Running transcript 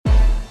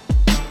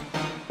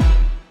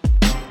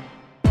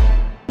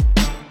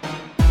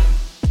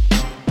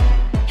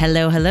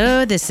Hello,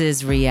 hello. This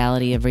is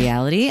Reality of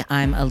Reality.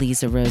 I'm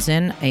Aliza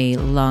Rosen, a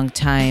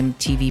longtime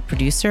TV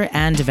producer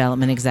and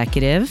development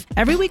executive.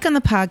 Every week on the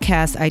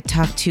podcast, I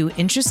talk to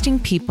interesting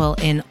people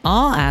in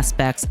all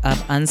aspects of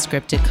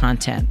unscripted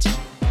content.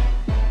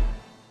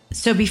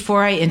 So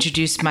before I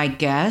introduce my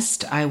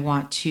guest, I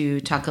want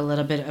to talk a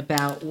little bit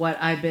about what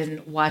I've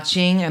been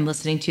watching and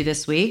listening to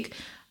this week.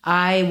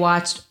 I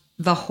watched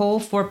the whole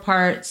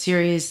 4-part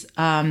series,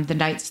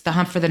 The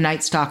Hunt for the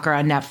Night Stalker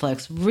on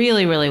Netflix.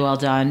 Really, really well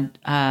done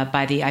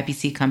by the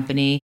IPC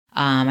company.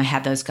 I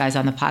had those guys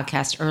on the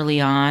podcast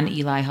early on,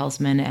 Eli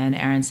Helsman and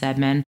Aaron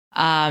Sedman.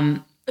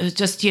 It was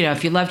just,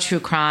 if you love true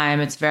crime,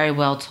 it's very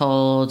well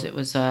told. It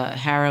was a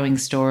harrowing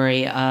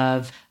story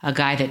of a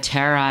guy that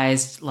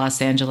terrorized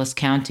Los Angeles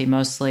County,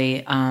 mostly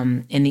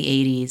in the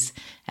 80s,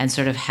 and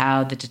sort of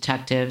how the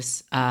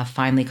detectives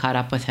finally caught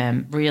up with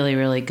him. Really,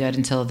 really good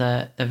until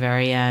the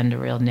very end, a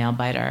real nail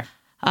biter.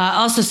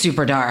 Also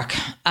super dark.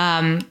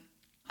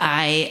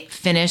 I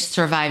finished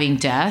Surviving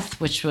Death,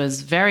 which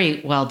was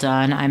very well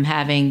done. I'm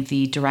having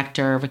the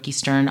director, Ricky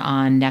Stern,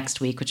 on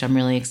next week, which I'm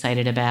really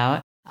excited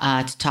about.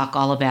 To talk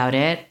all about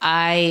it.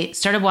 I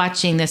started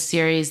watching this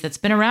series that's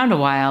been around a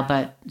while,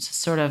 but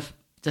sort of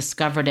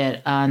discovered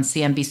it on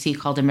CNBC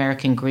called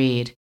American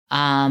Greed.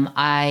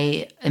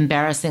 I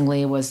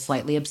embarrassingly was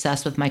slightly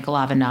obsessed with Michael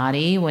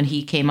Avenatti when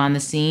he came on the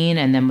scene,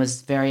 and then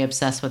was very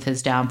obsessed with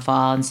his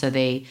downfall. And so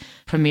they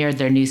premiered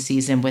their new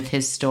season with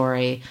his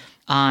story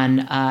on,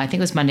 I think it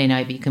was Monday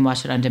night, but you can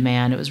watch it on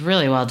demand. It was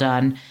really well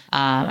done.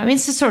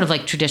 It's just sort of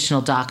like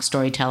traditional doc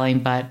storytelling,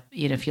 but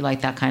if you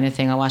like that kind of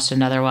thing. I watched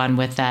another one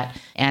with that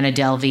Anna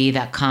Delvey,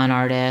 that con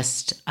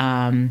artist.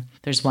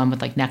 There's one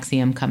with like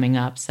NXIVM coming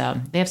up.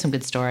 So they have some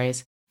good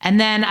stories. And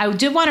then I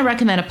did want to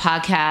recommend a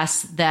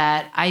podcast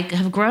that I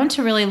have grown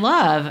to really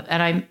love.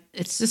 And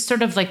it's just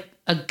sort of like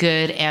a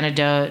good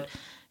antidote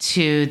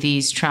to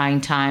these trying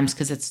times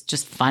because it's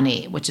just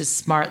funny, which is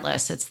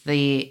Smartless. It's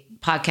the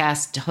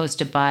podcast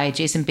hosted by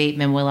Jason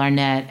Bateman, Will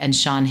Arnett, and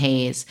Sean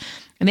Hayes.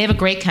 And they have a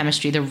great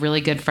chemistry. They're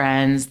really good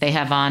friends. They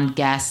have on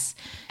guests,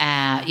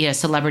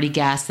 celebrity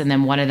guests, and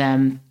then one of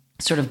them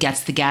sort of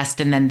gets the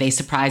guest and then they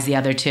surprise the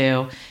other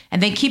two.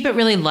 And they keep it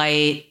really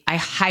light. I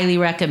highly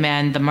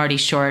recommend the Marty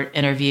Short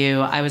interview.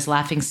 I was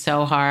laughing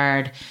so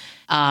hard.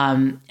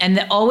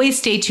 Always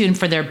stay tuned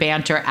for their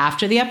banter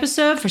after the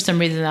episode. For some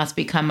reason, that's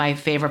become my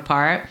favorite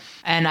part.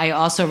 And I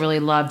also really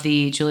love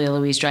the Julia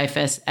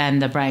Louis-Dreyfus and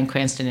the Bryan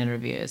Cranston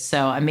interviews.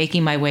 So I'm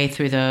making my way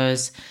through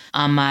those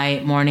on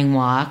my morning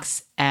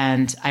walks,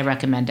 and I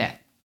recommend it.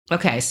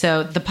 Okay,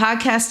 so the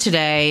podcast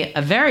today,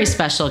 a very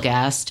special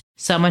guest,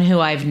 someone who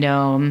I've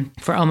known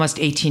for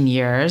almost 18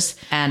 years,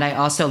 and I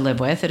also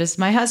live with. It is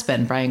my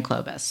husband, Brian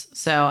Clovis.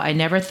 So I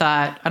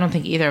don't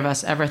think either of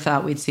us ever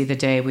thought we'd see the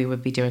day we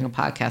would be doing a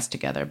podcast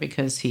together,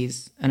 because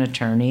he's an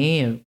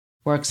attorney who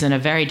works in a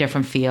very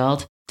different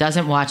field,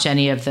 doesn't watch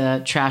any of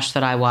the trash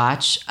that I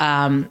watch.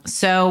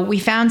 So we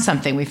found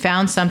something. We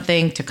found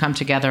something to come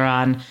together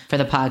on for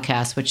the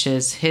podcast, which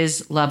is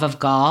his love of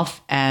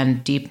golf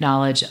and deep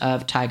knowledge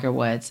of Tiger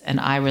Woods. And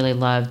I really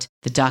loved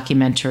the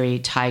documentary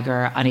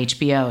Tiger on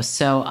HBO.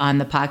 So on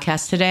the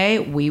podcast today,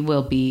 we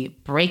will be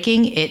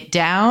breaking it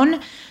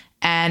down.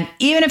 And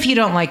even if you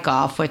don't like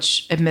golf,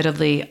 which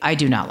admittedly I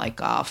do not like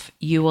golf,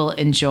 you will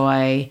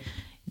enjoy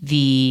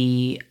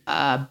the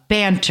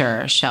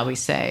banter, shall we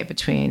say,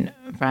 between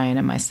Brian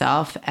and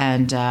myself.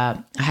 And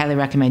I highly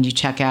recommend you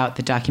check out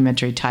the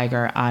documentary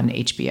Tiger on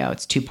HBO.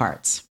 It's 2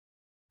 parts.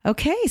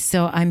 Okay,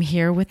 so I'm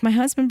here with my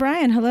husband,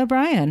 Brian. Hello,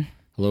 Brian.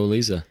 Hello,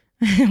 Lisa.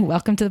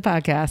 Welcome to the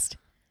podcast.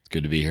 It's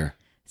good to be here.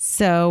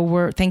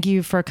 So thank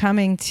you for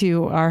coming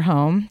to our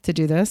home to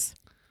do this.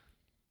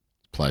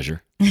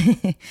 Pleasure.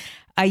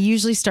 I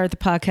usually start the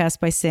podcast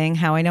by saying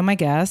how I know my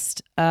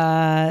guest.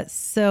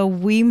 So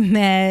we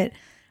met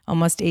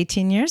almost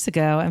 18 years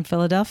ago in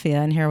Philadelphia,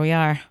 and here we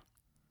are.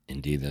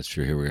 Indeed, that's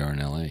true. Here we are in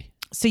LA.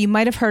 So you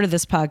might have heard of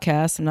this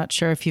podcast. I'm not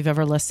sure if you've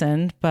ever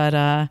listened,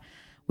 but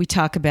we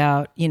talk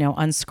about,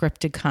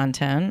 unscripted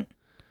content.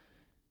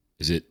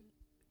 Is it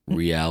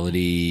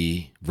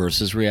reality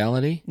versus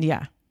reality?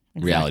 Yeah.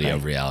 Exactly. Reality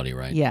of reality,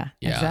 right? Yeah,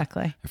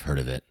 exactly. I've heard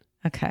of it.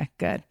 Okay,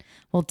 good.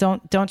 Well,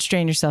 don't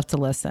strain yourself to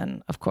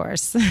listen, of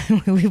course.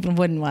 We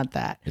wouldn't want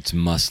that. It's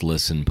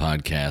must-listen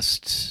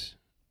podcast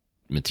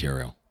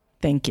material.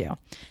 Thank you.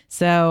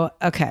 So,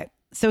 okay.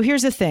 So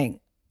here's the thing.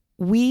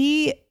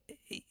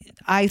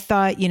 I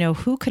thought,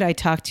 who could I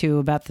talk to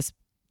about this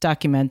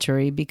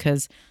documentary?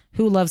 Because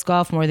who loves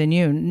golf more than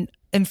you?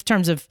 In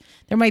terms of,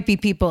 there might be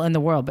people in the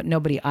world, but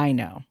nobody I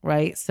know,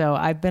 right? So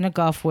I've been a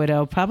golf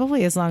widow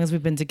probably as long as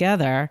we've been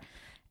together.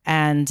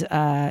 And,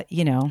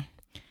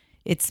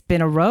 it's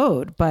been a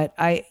road, but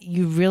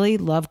you really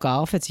love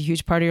golf. It's a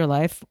huge part of your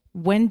life.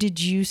 When did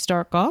you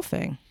start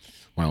golfing?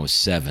 When I was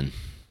 7.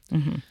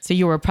 Mm-hmm. So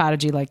you were a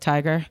prodigy like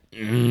Tiger?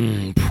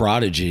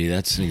 Prodigy,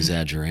 that's an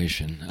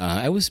exaggeration.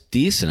 I was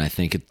decent, I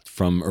think,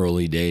 from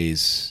early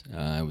days.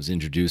 I was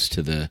introduced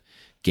to the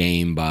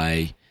game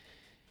by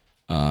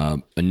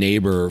a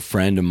neighbor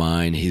friend of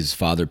mine. His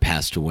father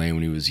passed away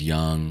when he was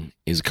young.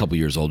 He was a couple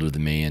years older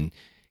than me, and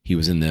he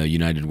was in the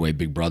United Way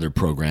Big Brother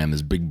program.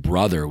 His big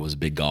brother was a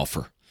big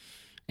golfer.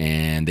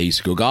 And they used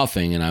to go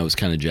golfing, and I was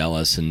kind of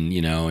jealous and,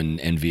 and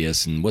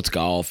envious and what's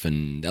golf?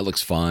 And that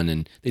looks fun.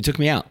 And they took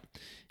me out.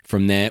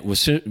 From that,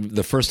 was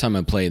the first time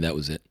I played, that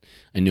was it.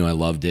 I knew I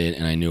loved it,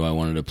 and I knew I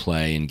wanted to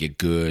play and get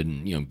good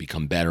and,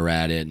 become better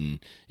at it and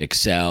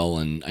excel.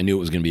 And I knew it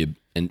was going to be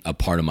a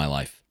part of my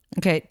life.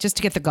 Okay, just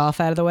to get the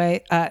golf out of the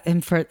way,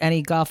 and for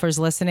any golfers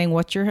listening,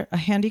 what's your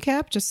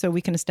handicap? Just so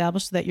we can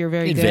establish that you're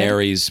very good. It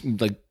varies,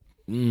 like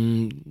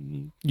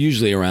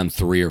usually around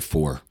 3 or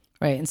 4.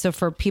 Right, and so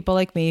for people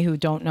like me who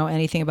don't know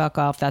anything about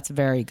golf, that's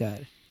very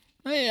good.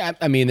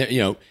 I mean,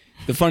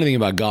 the funny thing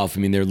about golf,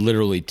 there are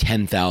literally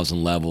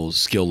 10,000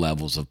 skill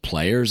levels of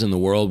players in the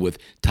world, with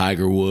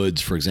Tiger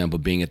Woods, for example,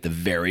 being at the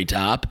very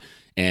top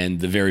and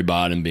the very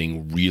bottom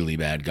being really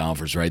bad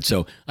golfers, right?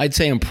 So I'd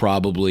say I'm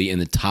probably in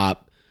the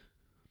top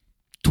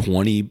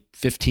 20%,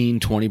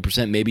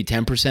 maybe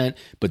 10%,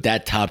 but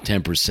that top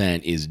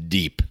 10% is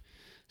deep.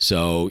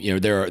 So,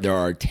 there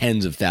are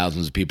tens of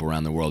thousands of people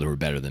around the world who are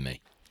better than me.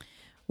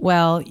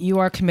 Well, you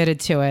are committed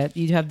to it.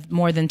 You have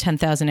more than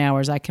 10,000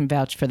 hours. I can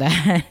vouch for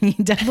that. You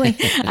definitely,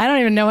 I don't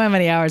even know how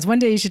many hours. One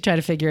day you should try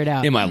to figure it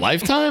out. In my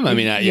lifetime?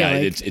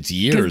 It's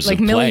years like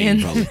of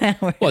millions playing. Probably.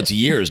 Hours. Well, it's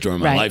years during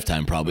my Right.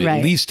 lifetime, probably. Right.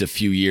 At least a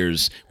few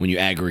years when you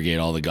aggregate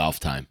all the golf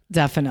time.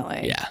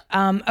 Definitely.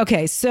 Yeah.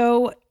 Okay,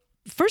 so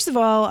first of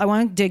all, I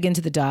want to dig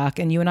into the doc,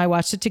 and you and I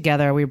watched it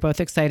together. We were both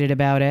excited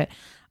about it.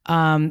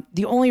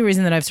 The only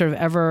reason that I've sort of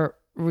ever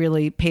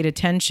really paid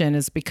attention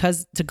is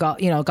because to golf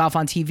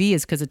on TV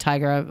is because of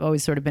Tiger. I've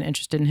always sort of been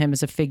interested in him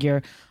as a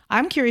figure.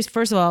 I'm curious,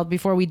 first of all,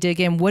 before we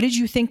dig in, what did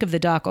you think of the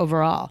doc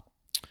overall?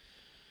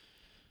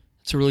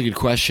 It's a really good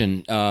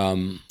question.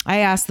 I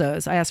asked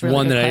really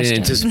one good that questions. I didn't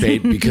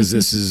anticipate because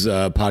this is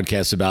a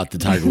podcast about the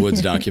Tiger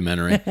Woods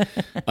documentary.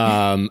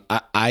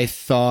 I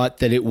thought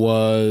that it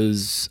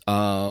was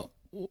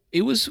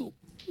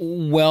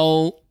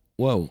well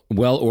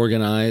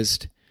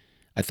organized.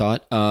 I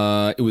thought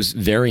it was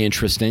very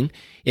interesting.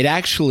 It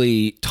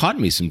actually taught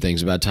me some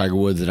things about Tiger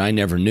Woods that I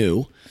never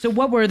knew. So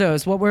what were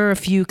those? What were a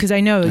few? Because I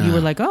know you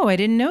were like, oh, I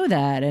didn't know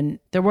that. And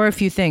there were a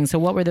few things. So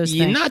what were those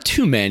things? Not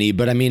too many,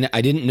 but I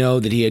didn't know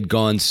that he had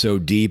gone so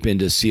deep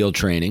into SEAL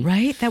training.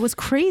 Right? That was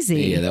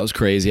crazy. Yeah, that was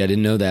crazy. I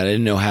didn't know that. I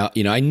didn't know how,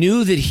 I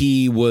knew that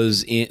he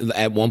was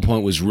at one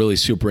point was really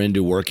super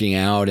into working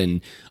out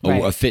and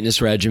a fitness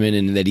regimen,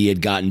 and that he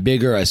had gotten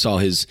bigger. I saw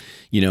his,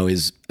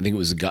 I think it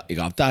was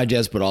Golf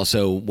Digest, but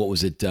also, what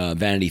was it,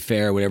 Vanity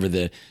Fair, whatever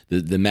the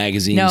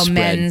magazine spread.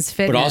 Men's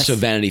Fitness. But also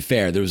Vanity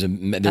Fair. There was a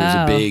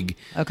big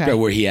spread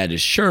where he had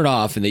his shirt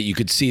off, and that you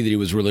could see that he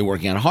was really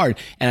working out hard.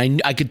 And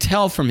I could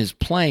tell from his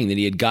playing that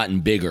he had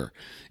gotten bigger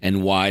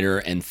and wider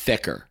and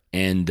thicker.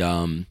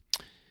 And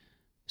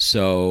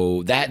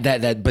so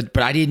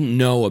but I didn't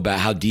know about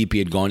how deep he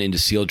had gone into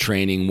SEAL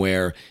training,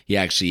 where he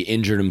actually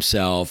injured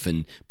himself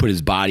and put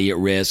his body at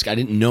risk. I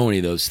didn't know any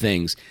of those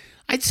things.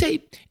 I'd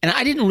say, and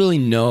I didn't really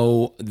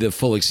know the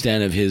full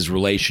extent of his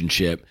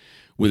relationship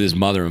with his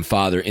mother and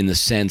father, in the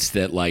sense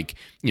that,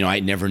 I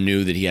never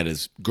knew that he had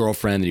his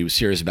girlfriend that he was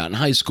serious about in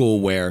high school,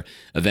 where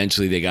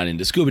eventually they got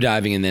into scuba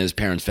diving, and then his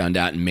parents found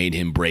out and made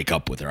him break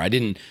up with her. I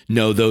didn't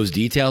know those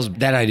details.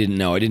 That I didn't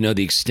know. I didn't know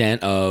the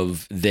extent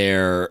of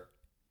their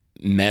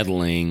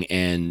meddling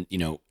and,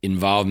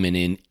 involvement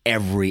in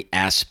every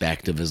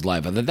aspect of his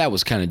life. I thought that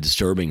was kind of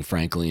disturbing,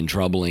 frankly, and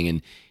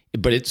troubling.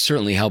 But it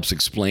certainly helps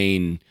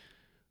explain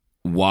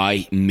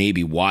why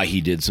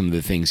he did some of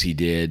the things he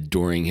did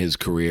during his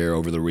career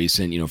over the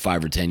recent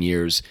 5 or 10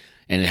 years,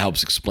 and it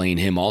helps explain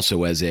him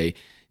also as the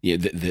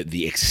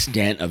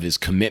extent of his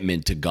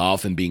commitment to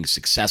golf and being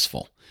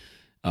successful.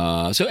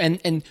 Another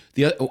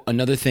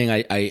thing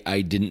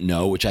I didn't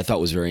know, which I thought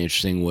was very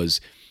interesting,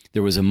 was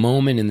there was a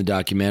moment in the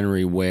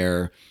documentary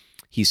where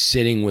he's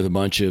sitting with a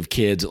bunch of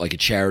kids at like a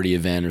charity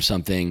event or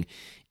something,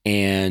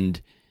 and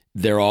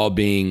they're all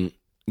being.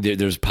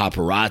 There's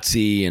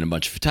paparazzi and a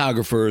bunch of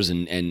photographers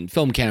and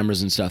film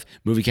cameras and stuff,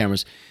 movie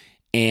cameras,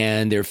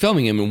 and they're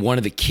filming him. And one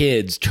of the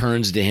kids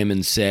turns to him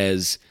and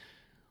says,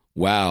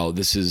 "Wow,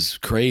 this is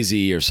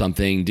crazy," or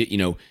something. Is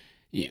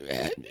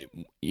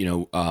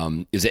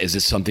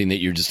this something that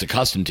you're just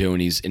accustomed to?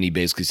 And he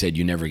basically said,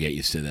 "You never get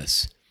used to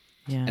this."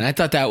 Yeah. And I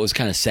thought that was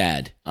kind of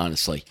sad,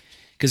 honestly,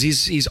 because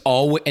he's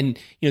always, and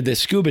the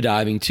scuba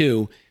diving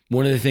too.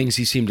 One of the things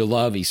he seemed to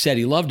love, he said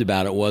he loved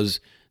about it, was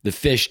the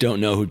fish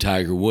don't know who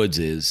Tiger Woods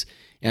is.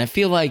 And I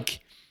feel like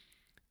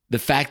the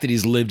fact that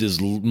he's lived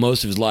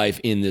most of his life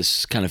in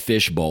this kind of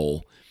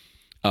fishbowl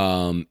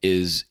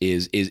is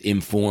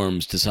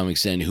informs to some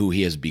extent who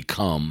he has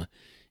become,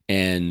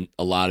 and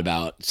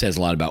says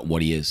a lot about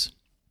what he is.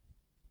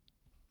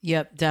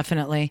 Yep,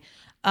 definitely.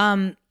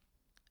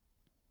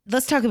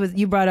 Let's talk about,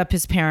 you brought up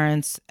his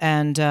parents,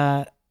 and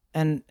I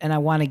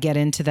want to get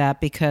into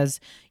that because,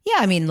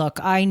 look,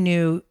 I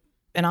knew,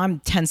 and I'm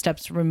 10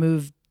 steps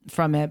removed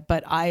from it,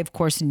 but I of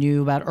course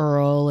knew about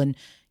Earl, and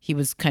he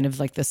was kind of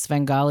like the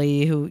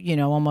Svengali who,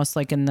 almost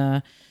like in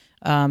the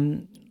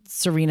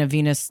Serena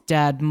Venus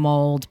dad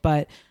mold,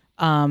 but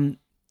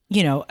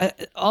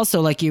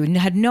also like you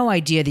had no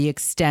idea the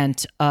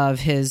extent of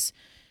his,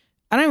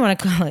 I don't even want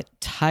to call it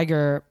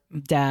tiger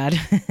dad,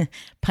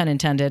 pun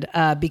intended,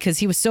 because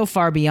he was so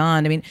far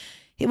beyond. I mean,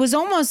 it was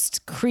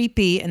almost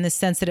creepy in the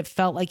sense that it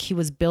felt like he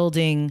was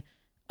building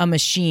a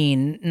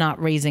machine,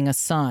 not raising a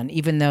son,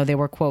 even though they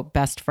were, quote,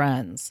 best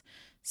friends.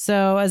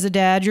 So as a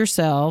dad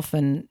yourself,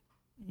 and,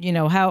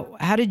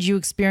 how did you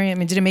experience, I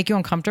mean, did it make you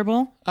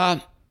uncomfortable?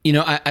 I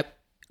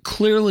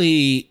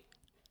clearly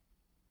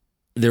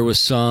there was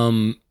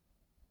some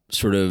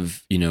sort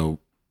of,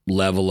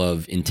 level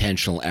of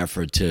intentional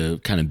effort to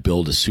kind of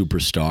build a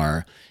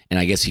superstar. And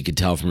I guess you could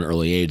tell from an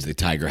early age that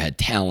Tiger had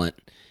talent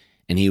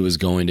and he was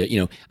going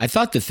to, I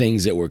thought the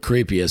things that were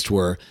creepiest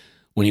were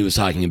when he was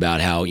talking about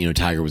how,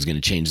 Tiger was going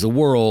to change the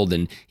world.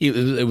 And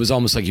it was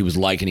almost like he was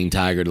likening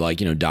Tiger to like,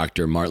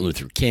 Dr. Martin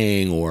Luther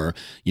King or,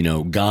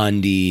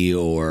 Gandhi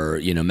or,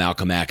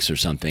 Malcolm X or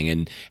something,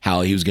 and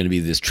how he was going to be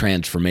this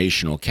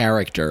transformational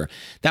character.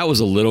 That was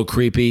a little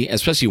creepy,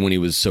 especially when he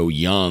was so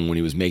young, when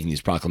he was making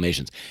these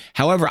proclamations.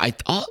 However,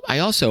 I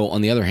also,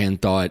 on the other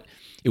hand, thought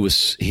it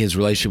was his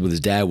relationship with his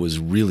dad was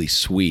really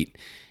sweet.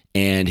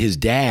 And his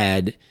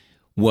dad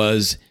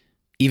was,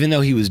 even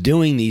though he was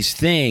doing these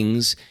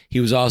things,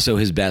 he was also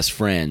his best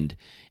friend.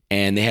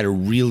 And they had a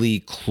really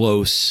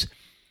close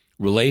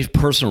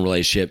personal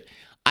relationship.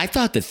 I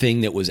thought the thing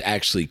that was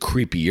actually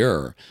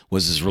creepier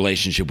was his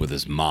relationship with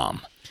his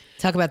mom.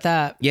 Talk about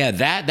that. Yeah,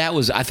 that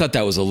was, I thought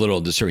that was a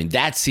little disturbing.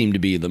 That seemed to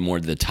be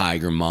the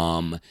Tiger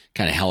mom,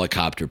 kind of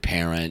helicopter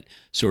parent,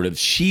 sort of.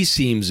 She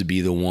seems to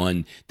be the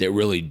one that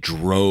really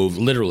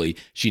literally,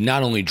 she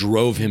not only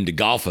drove him to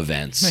golf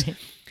events, right,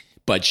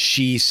 but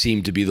she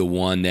seemed to be the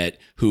one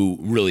who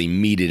really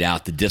meted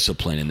out the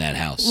discipline in that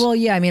house. Well,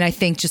 yeah, I mean, I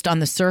think just on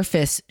the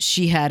surface,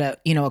 she had a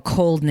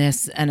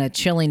coldness and a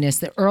chilliness.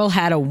 That Earl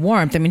had a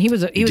warmth. I mean, he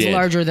was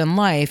larger than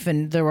life,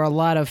 and there were a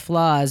lot of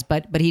flaws,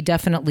 but he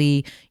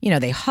definitely,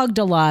 they hugged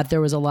a lot.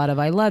 There was a lot of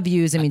I love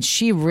yous. I mean,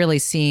 she really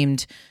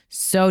seemed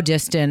so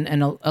distant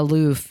and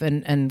aloof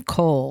and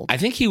cold. I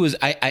think he was.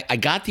 I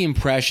got the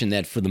impression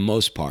that for the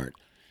most part,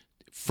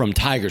 from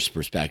Tiger's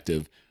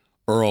perspective,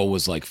 Earl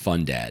was like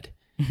fun dad.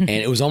 And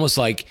it was almost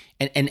like,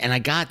 and I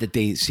got that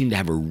they seemed to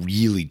have a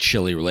really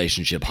chilly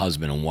relationship,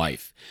 husband and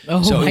wife.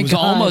 Oh, so it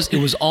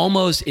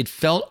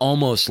felt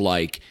almost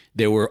like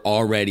they were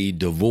already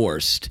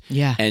divorced.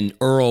 Yeah. And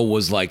Earl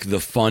was like the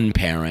fun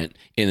parent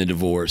in the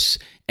divorce.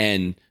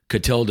 And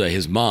Catilda,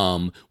 his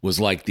mom, was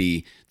like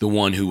the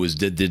one who was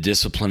the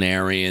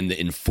disciplinarian,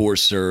 the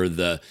enforcer,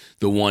 the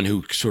one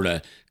who sort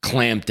of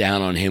clamped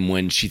down on him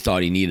when she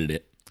thought he needed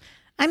it.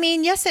 I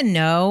mean, yes and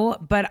no,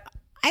 but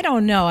I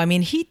don't know. I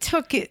mean,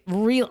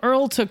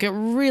 Earl took it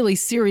really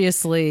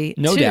seriously.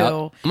 No too.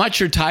 doubt. I'm not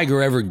sure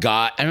Tiger ever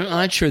I'm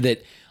not sure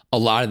that a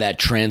lot of that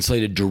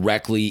translated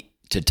directly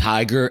to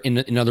Tiger.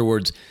 In other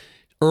words,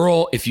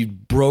 Earl, if you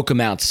broke him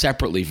out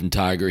separately from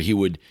Tiger,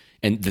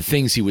 and the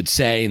things he would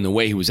say and the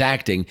way he was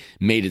acting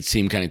made it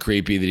seem kind of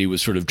creepy that he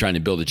was sort of trying to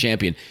build a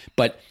champion.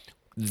 But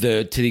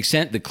to the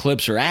extent the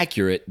clips are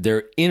accurate,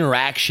 their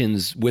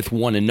interactions with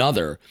one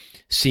another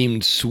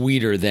seemed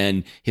sweeter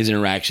than his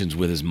interactions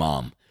with his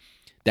mom.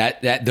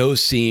 That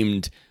those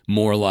seemed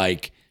more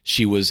like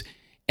she was,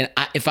 and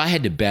if I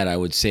had to bet, I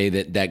would say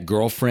that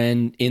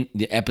girlfriend in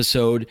the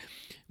episode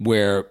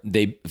where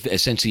they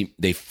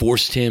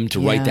forced him to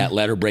write that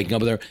letter breaking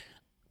up with her,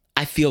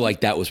 I feel like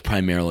that was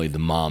primarily the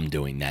mom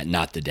doing that,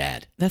 not the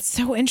dad. That's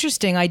so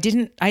interesting. I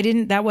didn't,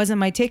 that wasn't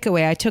my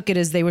takeaway. I took it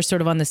as they were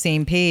sort of on the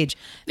same page.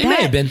 They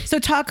may have been. So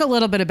talk a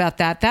little bit about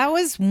that. That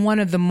was one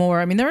of the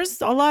more, I mean, there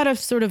was a lot of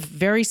sort of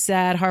very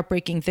sad,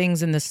 heartbreaking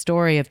things in the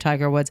story of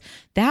Tiger Woods.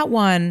 That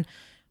one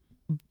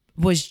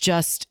was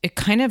it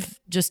kind of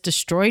just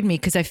destroyed me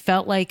because I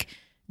felt like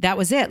that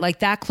was it. Like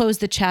that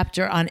closed the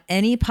chapter on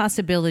any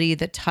possibility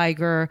that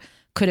Tiger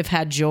could have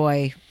had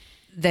joy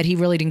that he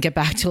really didn't get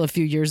back till a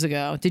few years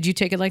ago. Did you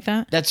take it like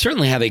that? That's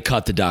certainly how they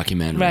cut the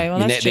documentary. Right. Well,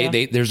 that's true.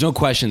 There's no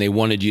question they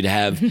wanted you to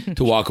have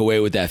to walk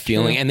away with that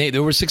feeling, and they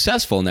were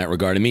successful in that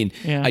regard. I mean,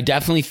 I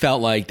definitely felt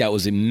like that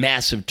was a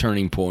massive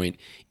turning point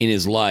in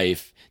his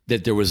life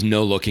that there was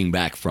no looking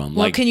back from.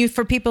 Well, can you,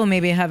 for people who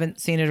maybe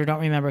haven't seen it or don't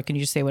remember, can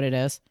you just say what it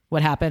is?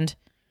 What happened?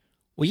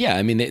 Well, yeah.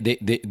 I mean,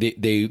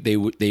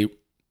 the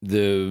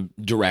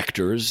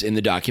directors in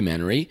the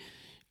documentary,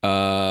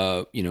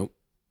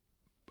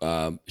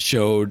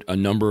 showed a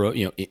number of,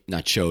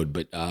 not showed,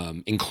 but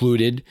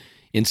included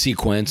in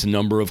sequence a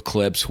number of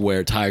clips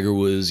where Tiger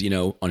was,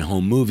 on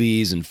home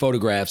movies and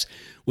photographs,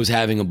 was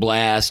having a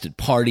blast at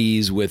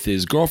parties with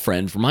his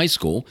girlfriend from high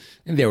school.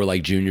 And they were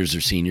like juniors or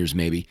seniors,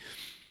 maybe.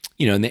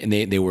 And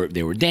they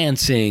were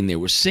dancing, they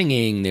were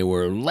singing, they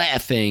were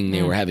laughing,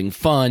 they were having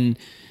fun.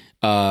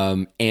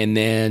 And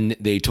then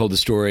they told the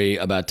story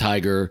about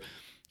Tiger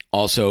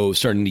also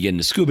starting to get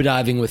into scuba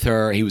diving with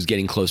her. He was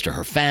getting close to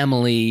her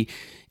family,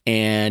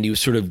 and he was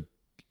sort of,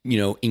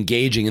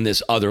 engaging in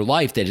this other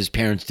life that his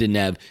parents didn't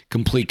have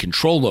complete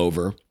control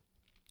over.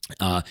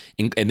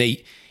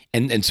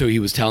 And so he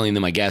was telling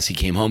them, I guess he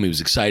came home, he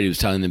was excited, he was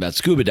telling them about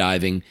scuba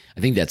diving.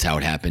 I think that's how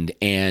it happened.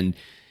 And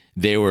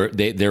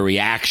their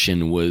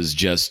reaction was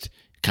just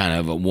kind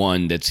of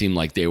one that seemed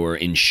like they were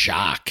in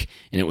shock,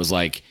 and it was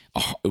like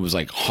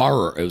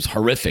horror. It was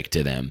horrific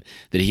to them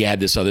that he had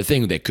this other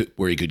thing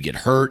where he could get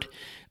hurt,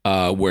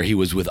 where he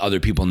was with other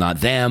people,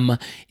 not them.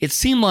 It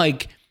seemed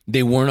like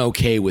they weren't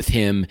okay with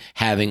him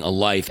having a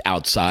life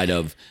outside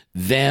of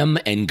them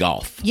and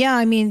golf. Yeah,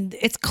 I mean,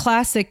 it's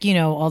classic,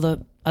 all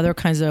the other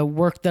kinds of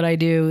work that I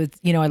do.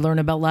 I learn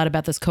a lot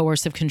about this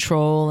coercive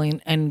control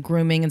and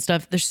grooming and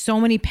stuff. There's so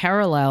many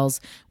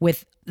parallels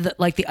with the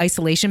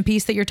isolation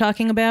piece that you're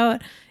talking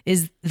about,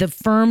 is the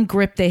firm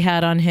grip they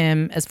had on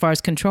him as far as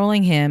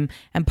controlling him.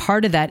 And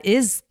part of that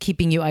is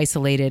keeping you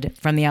isolated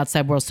from the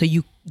outside world so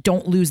you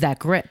don't lose that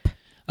grip.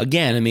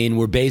 Again, I mean,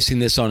 we're basing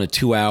this on a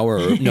 2-hour,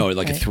 a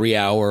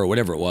 3-hour or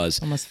whatever it was.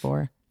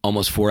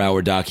 Almost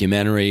 4-hour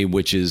documentary,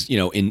 which is,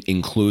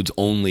 includes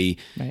only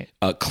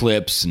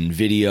clips and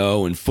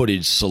video and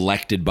footage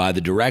selected by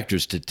the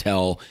directors to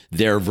tell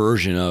their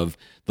version of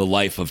the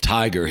life of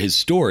Tiger, his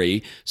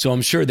story. So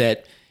I'm sure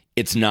that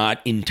it's not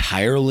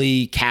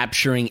entirely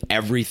capturing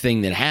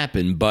everything that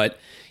happened, but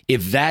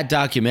if that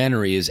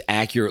documentary is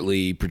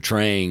accurately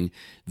portraying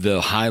the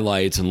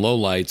highlights and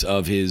lowlights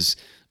of his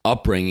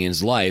upbringing,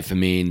 his life, I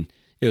mean,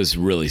 it was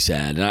really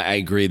sad. And I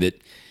agree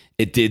that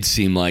it did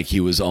seem like he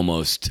was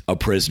almost a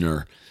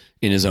prisoner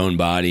in his own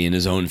body, in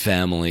his own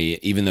family,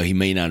 even though he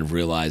may not have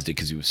realized it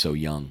because he was so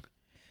young.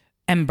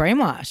 And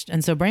brainwashed.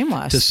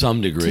 To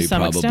some degree,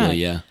 probably, extent.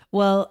 Yeah.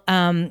 Well,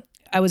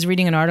 I was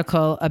reading an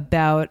article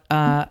about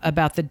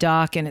the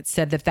doc, and it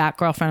said that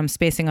girlfriend, I'm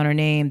spacing on her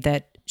name,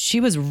 that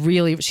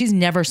she's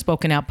never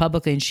spoken out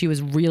publicly, and she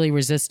was really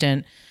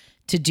resistant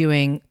to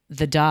doing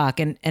the doc.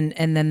 And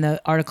then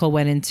the article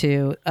went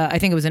into, I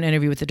think it was an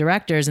interview with the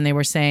directors, and they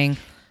were saying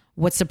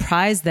what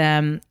surprised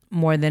them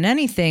more than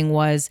anything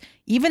was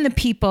even the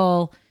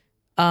people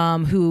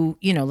who,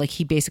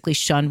 he basically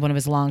shunned one of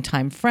his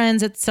longtime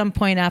friends at some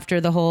point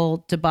after the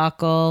whole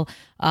debacle.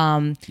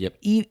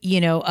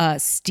 Yep.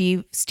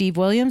 Steve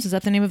Williams, is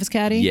that the name of his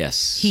caddy?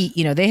 Yes.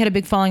 They had a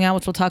big falling out,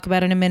 which we'll talk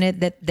about in a minute,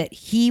 that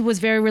he was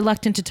very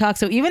reluctant to talk.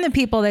 So even the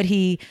people that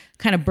he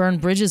kind of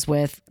burned bridges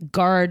with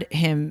guard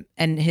him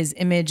and his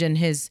image and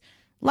his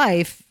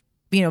life,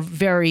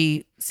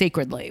 very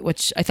sacredly,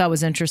 which I thought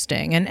was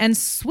interesting and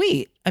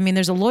sweet. I mean,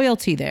 there's a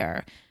loyalty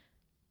there.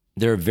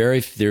 There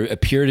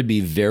appear to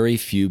be very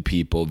few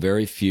people,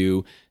 very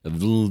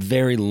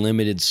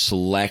limited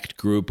select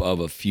group of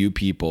a few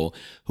people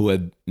who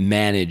have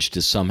managed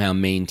to somehow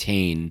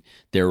maintain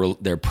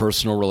their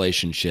personal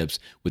relationships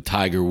with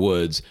Tiger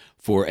Woods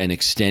for an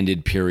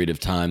extended period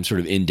of time, sort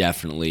of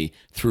indefinitely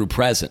through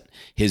present.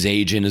 His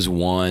agent is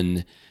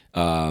one.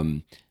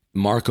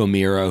 Mark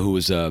O'Meara, who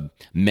was a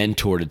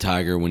mentor to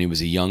Tiger when he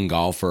was a young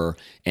golfer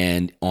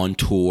and on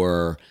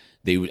tour.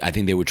 I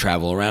think they would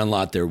travel around a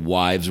lot. Their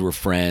wives were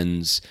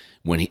friends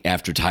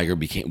after Tiger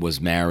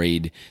was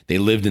married. They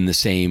lived in the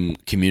same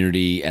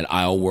community at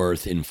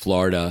Isleworth in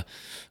Florida.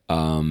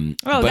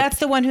 That's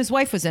the one whose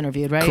wife was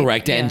interviewed, right?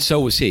 Correct, yeah. And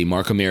so was he,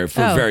 Mark O'Meara,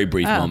 for a very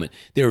brief moment.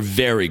 They were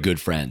very good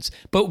friends.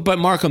 But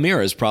Mark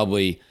O'Meara is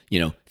probably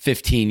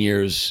 15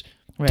 years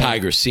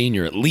Tiger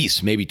senior, at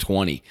least, maybe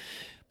 20.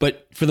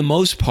 But for the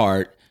most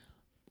part,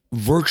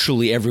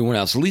 virtually everyone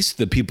else, at least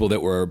the people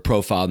that were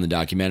profiled in the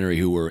documentary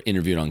who were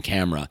interviewed on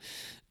camera,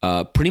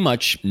 pretty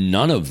much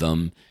none of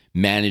them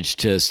managed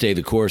to stay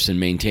the course and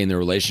maintain their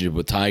relationship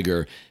with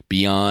Tiger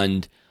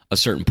beyond a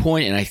certain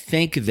point. And I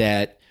think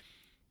that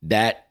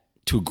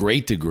to a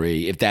great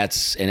degree, if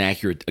that's an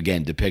accurate,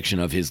 again, depiction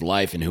of his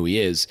life and who he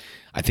is,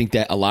 I think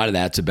that a lot of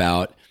that's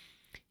about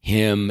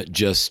him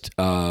just,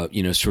 kind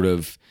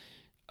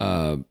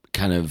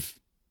of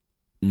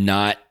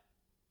not,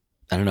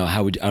 I don't know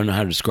how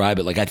to describe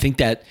it. Like, I think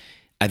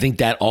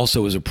that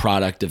also is a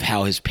product of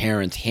how his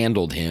parents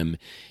handled him,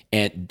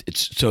 and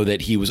it's so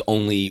that he was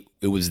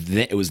it was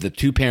the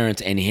two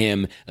parents and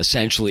him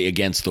essentially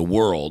against the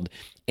world,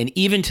 and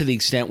even to the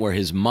extent where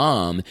his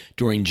mom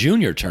during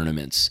junior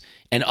tournaments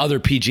and other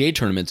PGA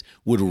tournaments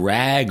would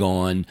rag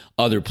on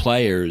other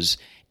players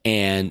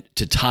and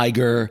to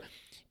Tiger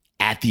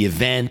at the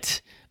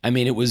event. I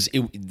mean,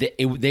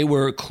 they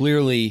were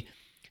clearly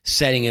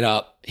setting it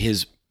up,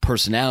 his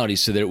personality,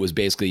 so that it was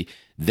basically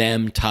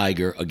them,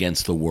 Tiger,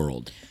 against the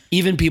world.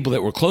 Even people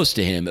that were close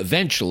to him,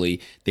 eventually,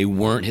 they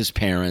weren't his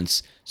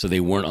parents, so they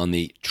weren't on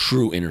the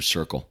true inner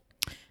circle.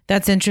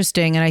 That's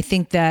interesting. And I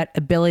think that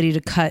ability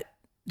to cut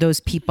those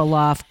people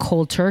off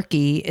cold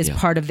turkey is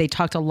part of, they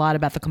talked a lot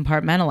about the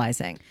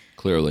compartmentalizing.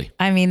 Clearly.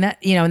 I mean, that,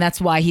 and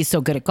that's why he's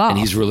so good at golf. And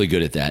he's really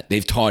good at that.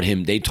 They taught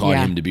him to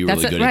be really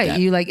good at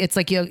that.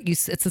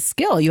 It's a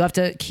skill. You have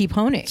to keep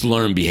honing. It's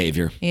learned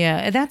behavior. Yeah.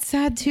 And that's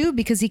sad too,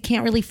 because he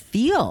can't really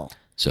feel.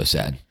 So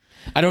sad.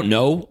 I don't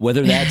know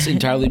whether that's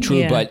entirely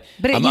true, but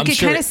you can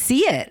kind of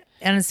see it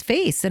on his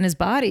face and his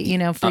body,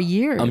 for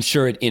years. I'm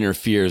sure it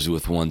interferes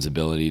with one's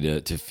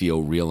ability to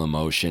feel real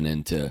emotion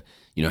and to,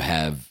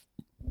 have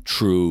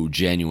true,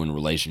 genuine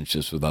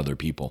relationships with other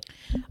people.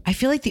 I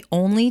feel like the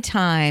only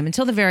time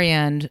until the very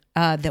end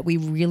that we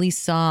really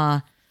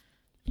saw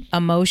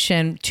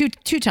emotion,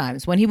 two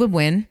times, when he would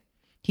win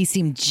He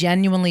seemed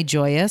genuinely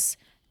joyous.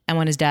 And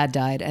when his dad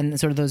died, and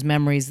sort of those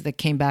memories that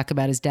came back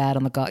about his dad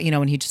on the golf,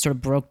 and he just sort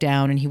of broke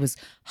down and he was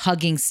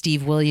hugging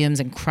Steve Williams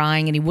and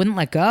crying and he wouldn't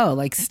let go.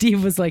 Like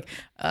Steve was like,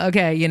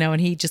 okay,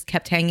 and he just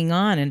kept hanging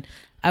on. And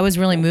I was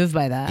really moved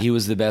by that. He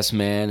was the best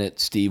man at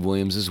Steve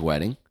Williams'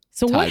 wedding.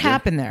 So what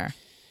happened there?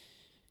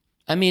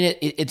 I mean,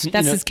 it's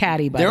that's his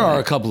caddy. By there the way. are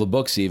a couple of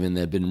books even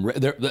that have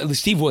been.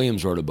 Steve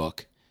Williams wrote a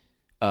book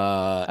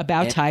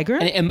about Tiger.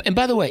 And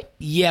by the way,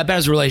 about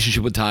his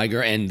relationship with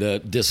Tiger and the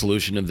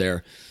dissolution of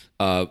their,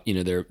 his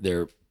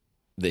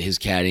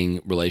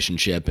caddying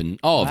relationship and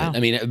all of it. I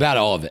mean, about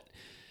all of it.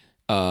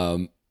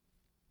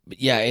 But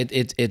yeah,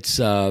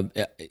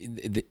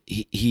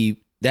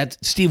 that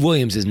Steve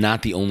Williams is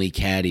not the only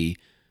caddy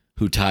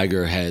who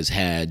Tiger has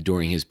had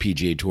during his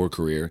PGA Tour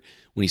career.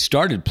 When he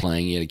started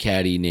playing, he had a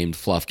caddy named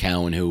Fluff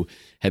Cowan who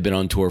had been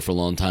on tour for a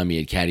long time. He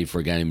had caddied for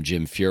a guy named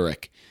Jim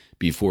Furyk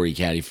before he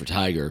caddied for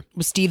Tiger.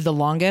 Was Steve the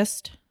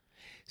longest?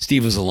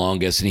 Steve was the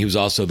longest, and he was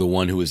also the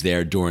one who was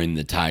there during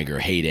the Tiger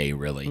heyday,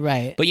 really.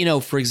 Right. But,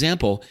 for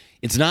example,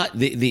 it's not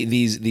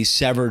these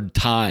severed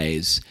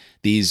ties,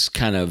 these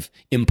kind of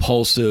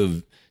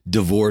impulsive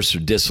divorce or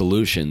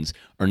dissolutions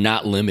are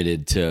not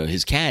limited to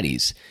his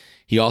caddies.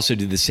 He also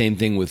did the same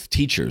thing with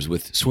teachers,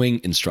 with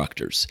swing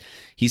instructors.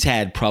 He's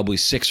had probably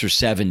 6 or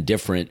 7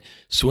 different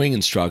swing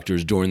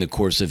instructors during the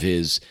course of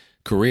his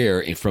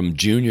career, from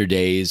junior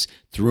days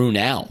through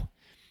now.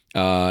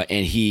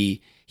 And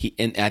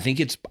and I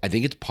think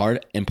it's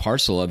part and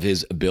parcel of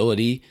his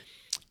ability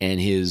and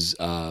his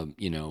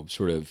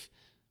sort of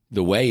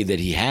the way that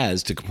he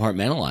has to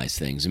compartmentalize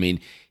things. I mean,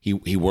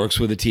 he works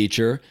with a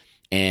teacher.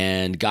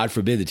 And God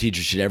forbid the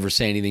teacher should ever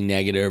say anything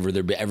negative or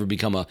there ever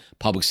become a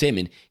public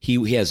statement.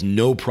 He has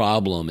no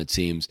problem, it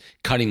seems,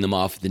 cutting them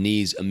off at the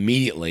knees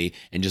immediately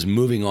and just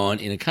moving on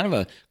in a kind of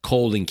a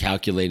cold and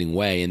calculating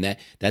way. And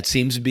that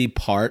seems to be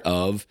part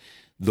of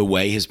the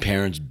way his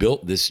parents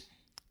built this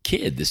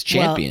kid, this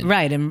champion. Well,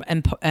 right.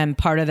 And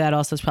part of that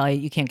also is probably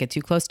you can't get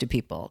too close to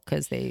people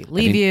because they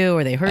leave you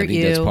or they hurt you.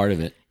 I think that's part of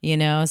it.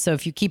 So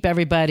if you keep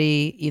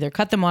everybody, either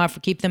cut them off or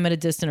keep them at a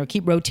distance or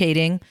keep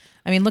rotating.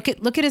 I mean, look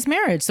at his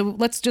marriage. So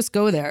let's just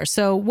go there.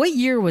 So what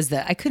year was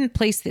that? I couldn't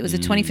place it. Was it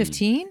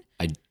 2015?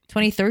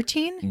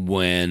 2013?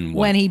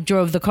 When he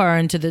drove the car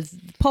into the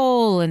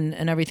pole and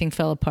everything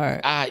fell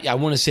apart. I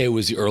want to say it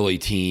was the early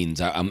teens.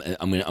 I'm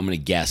gonna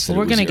guess. Well,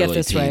 we're gonna get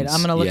this teens. right.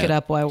 I'm gonna look it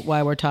up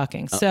while we're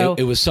talking. So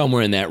it was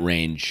somewhere in that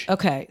range.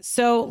 Okay,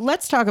 so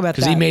let's talk about that.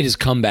 Because he made his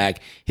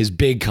comeback, his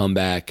big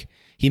comeback.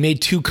 He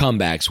made 2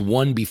 comebacks,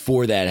 one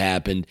before that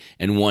happened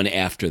and one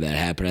after that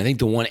happened. I think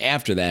the one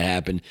after that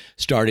happened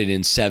started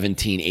in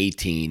 17,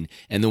 18,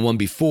 and the one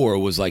before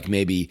was like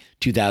maybe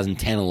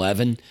 2010,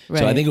 11. Right.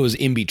 So I think it was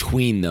in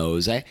between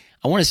those. I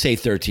want to say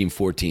 13,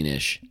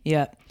 14-ish.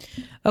 Yeah.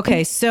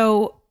 Okay,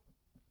 so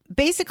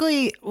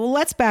basically,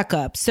 let's back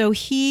up. So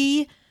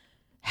he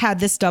had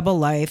this double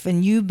life,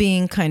 and you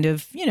being kind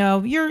of,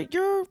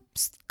 you're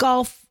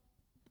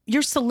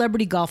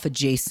celebrity golf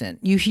adjacent.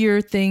 You hear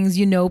things,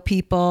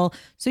 people.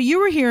 So you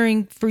were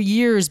hearing for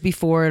years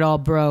before it all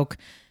broke,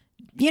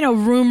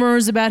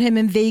 rumors about him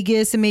in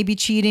Vegas and maybe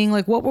cheating.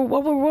 Like what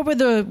were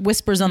the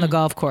whispers on the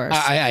golf course?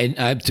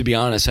 I to be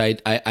honest,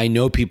 I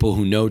know people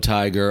who know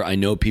Tiger. I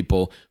know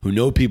people who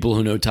know people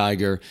who know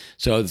Tiger.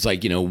 So it's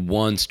like,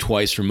 once,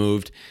 twice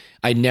removed.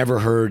 I never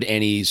heard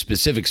any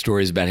specific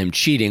stories about him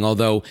cheating.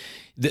 Although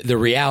the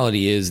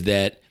reality is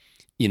that,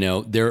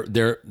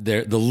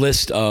 the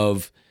list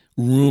of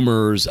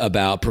rumors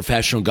about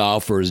professional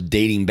golfers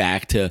dating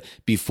back to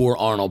before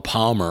Arnold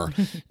Palmer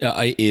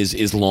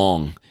is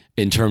long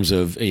in terms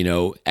of,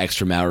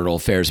 extramarital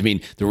affairs. I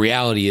mean, the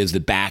reality is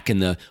that back in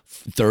the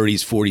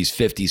 30s, 40s,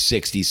 50s,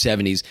 60s,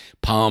 70s,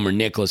 Palmer,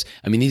 Nicklaus,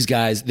 I mean, these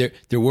guys, there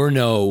were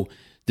no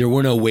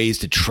ways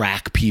to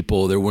track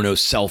people. There were no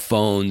cell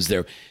phones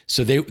there.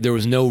 So there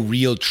was no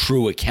real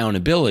true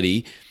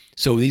accountability.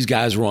 So these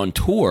guys were on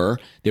tour,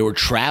 they were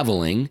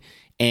traveling.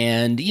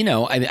 And,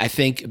 I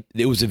think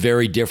it was a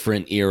very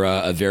different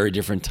era, a very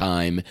different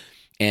time.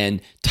 And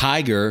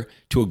Tiger,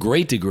 to a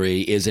great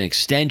degree, is an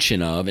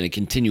extension of and a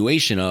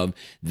continuation of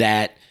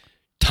that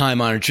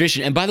time-honored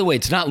tradition. And by the way,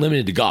 it's not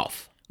limited to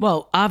golf.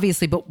 Well,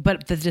 obviously,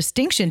 but the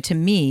distinction to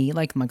me,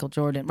 like Michael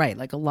Jordan, right,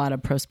 like a lot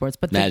of pro sports,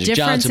 but Magic the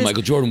difference Johnson,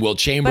 Michael Jordan, Wilt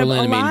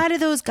Chamberlain. But a lot of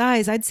those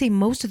guys, I'd say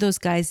most of those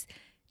guys,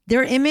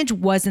 their image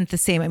wasn't the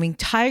same. I mean,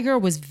 Tiger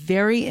was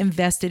very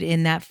invested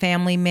in that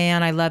family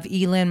man. I love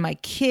Elin, my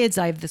kids.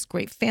 I have this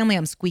great family.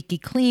 I'm squeaky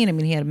clean. I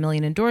mean, he had 1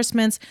 million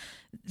endorsements.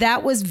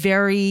 That's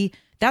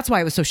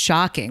why it was so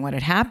shocking when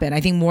it happened.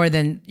 I think more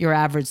than your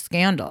average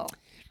scandal.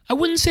 I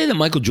wouldn't say that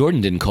Michael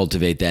Jordan didn't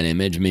cultivate that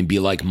image. I mean, be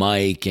like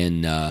Mike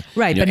and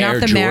right, but not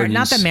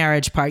not the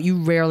marriage part. You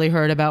rarely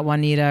heard about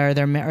Juanita or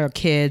their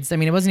kids. I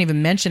mean, it wasn't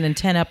even mentioned in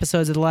 10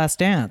 episodes of The Last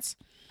Dance.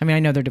 I mean, I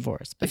know they're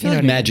divorced. But I feel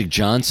like Magic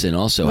Johnson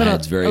also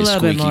had very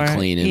squeaky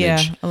clean image.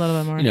 Yeah, a little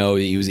bit more.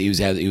 He was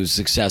a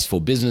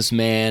successful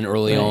businessman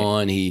early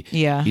on.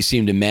 He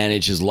seemed to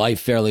manage his life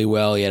fairly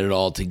well. He had it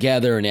all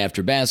together. And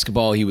after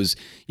basketball, he was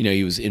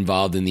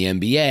involved in the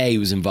NBA. He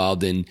was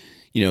involved in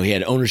he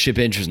had ownership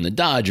interest in the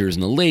Dodgers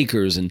and the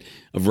Lakers and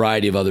a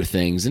variety of other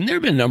things. And there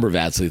have been a number of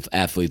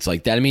athletes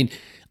like that. I mean,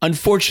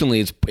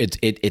 unfortunately,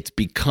 it's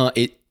become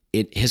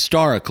it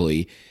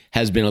historically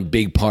has been a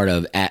big part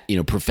of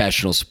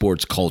professional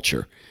sports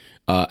culture.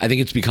 I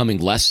think it's becoming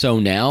less so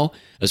now,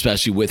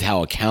 especially with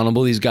how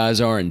accountable these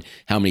guys are and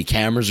how many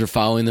cameras are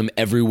following them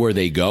everywhere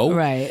they go.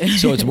 Right.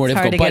 So it's more It's difficult.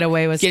 hard to get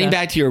away with getting stuff.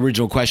 back to your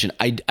original question,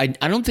 I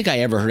don't think I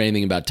ever heard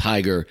anything about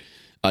Tiger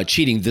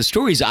cheating. The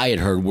stories I had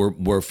heard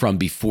were from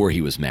before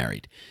he was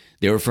married.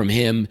 They were from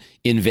him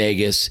in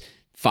Vegas,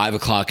 5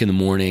 o'clock in the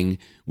morning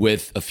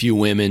with a few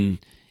women,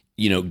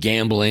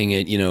 gambling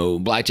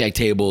at, blackjack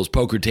tables,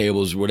 poker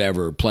tables,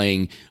 whatever,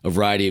 playing a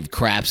variety of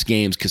craps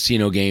games,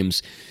 casino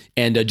games,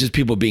 and just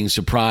people being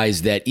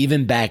surprised that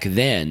even back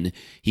then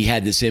he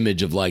had this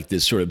image of like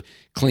this sort of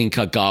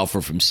clean-cut golfer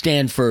from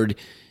Stanford,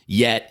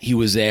 yet he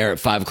was there at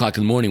 5 o'clock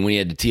in the morning when he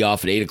had to tee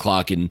off at 8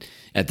 o'clock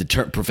at the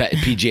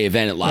PGA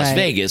event at Las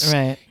Vegas.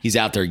 Right. He's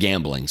out there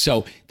gambling.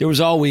 So there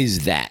was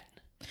always that.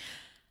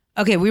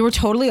 Okay, we were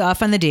totally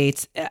off on the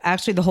dates.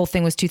 Actually, the whole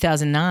thing was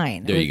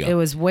 2009. There you go. It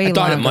was way I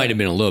thought longer. it might have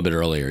been a little bit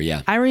earlier,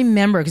 yeah. I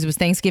remember because it was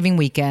Thanksgiving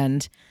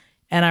weekend,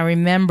 and I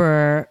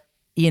remember,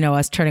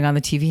 us turning on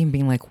the TV and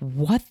being like,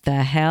 what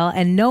the hell?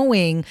 And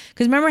knowing,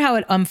 because remember how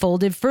it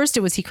unfolded? First, it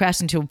was he crashed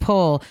into a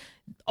pole.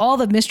 All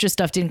the mistress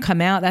stuff didn't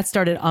come out. That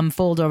started to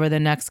unfold over the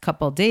next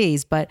couple of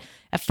days. But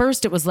at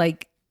first, it was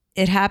like,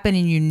 it happened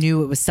and you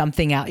knew it was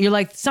something out. You're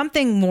like,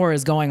 something more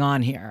is going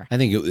on here. I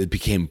think it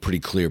became pretty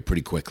clear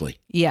pretty quickly.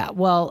 Yeah.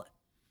 Well,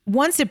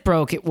 once it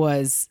broke, it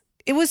was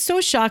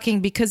so shocking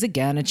because,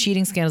 again, a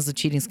cheating scandal is a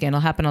cheating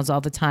scandal, happens all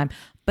the time.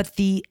 But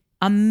the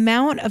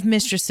amount of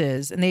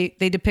mistresses, and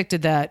they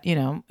depicted that,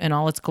 in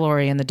all its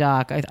glory in the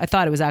doc. I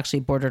thought it was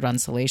actually bordered on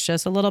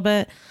salacious a little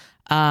bit.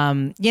 They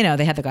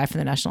had the guy from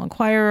the National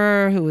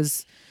Enquirer who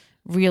was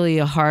really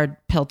a hard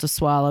pill to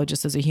swallow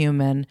just as a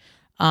human.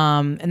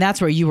 And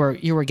that's where you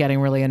were getting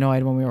really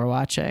annoyed when we were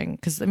watching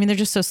because they're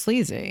just so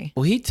sleazy.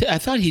 Well, I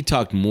thought he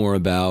talked more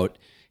about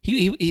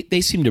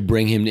they seemed to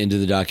bring him into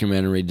the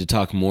documentary to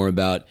talk more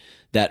about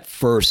that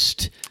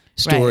first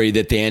story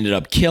that they ended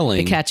up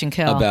killing, the catch and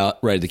kill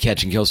the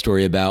catch and kill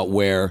story about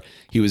where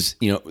he was,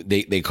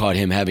 they caught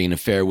him having an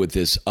affair with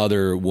this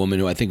other woman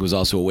who I think was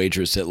also a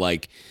waitress at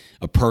like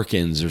a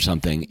Perkins or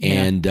something,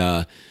 and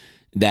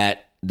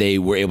that they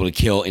were able to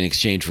kill in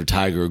exchange for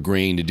Tiger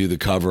agreeing to do the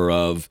cover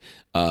of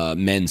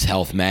Men's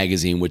Health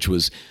magazine, which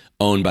was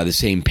owned by the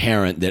same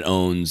parent that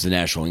owns the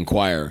National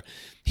Enquirer.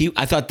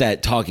 I thought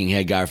that talking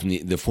head guy from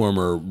the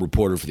former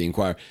reporter for the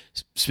Enquirer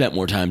spent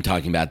more time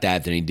talking about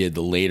that than he did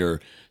the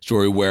later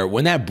story where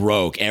when that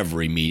broke,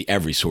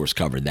 every source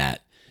covered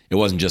that. It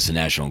wasn't just the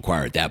National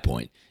Enquirer at that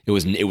point. It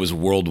was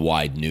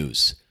worldwide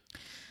news,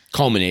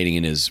 culminating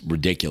in his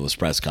ridiculous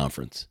press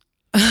conference.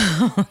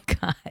 Oh,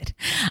 God.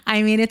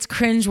 It's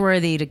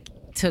cringeworthy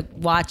to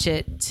watch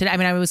it today.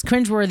 It was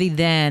cringeworthy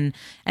then.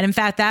 And in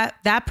fact,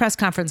 that press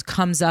conference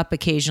comes up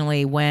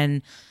occasionally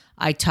when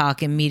I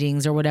talk in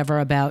meetings or whatever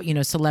about,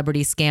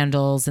 celebrity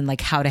scandals and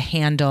like how to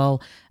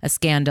handle a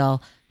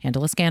scandal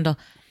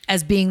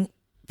as being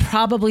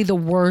probably the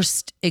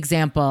worst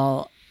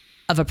example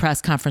of a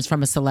press conference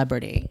from a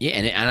celebrity. Yeah,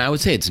 and I would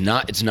say it's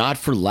not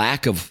for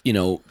lack of,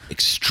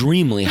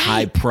 extremely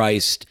high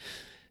priced,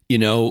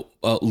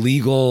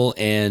 legal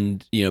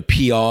and,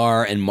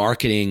 PR and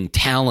marketing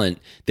talent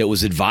that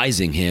was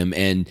advising him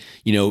and,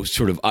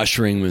 sort of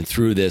ushering him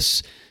through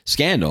this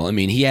scandal.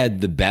 He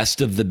had the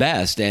best of the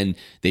best and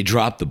they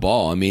dropped the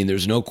ball.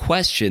 There's no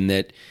question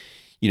that,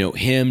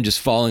 him just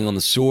falling on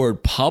the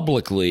sword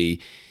publicly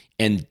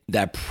and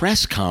that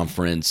press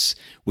conference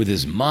with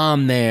his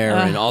mom there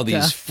and all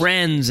these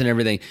friends and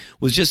everything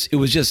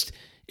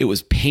it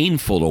was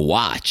painful to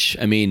watch.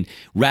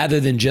 Rather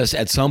than just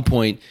at some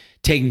point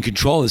taking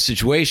control of the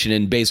situation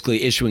and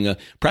basically issuing a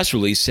press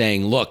release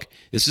saying, look,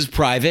 this is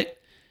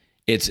private.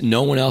 It's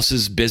no one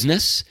else's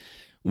business.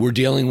 We're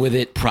dealing with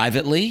it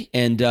privately,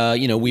 and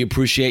we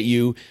appreciate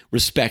you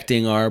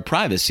respecting our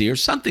privacy, or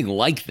something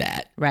like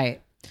that.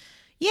 Right?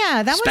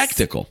 Yeah, that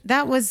spectacle.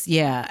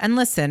 Yeah. And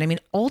listen,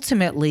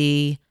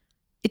 ultimately,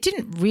 it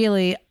didn't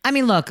really.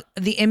 Look,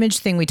 the image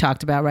thing we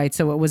talked about, right?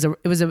 So it was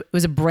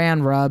a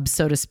brand rub,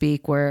 so to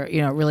speak, where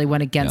it really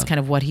went against kind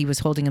of what he was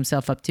holding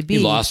himself up to be.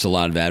 He lost a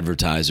lot of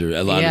advertisers,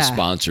 a lot of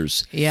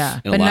sponsors.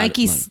 Yeah, but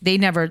Nike, they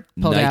never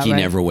pulled out. Nike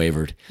never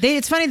wavered.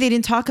 It's funny they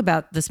didn't talk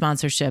about the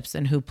sponsorships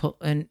and who pulled.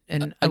 And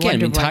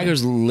again,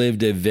 Tiger's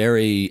lived a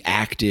very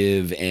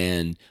active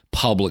and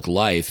public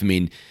life.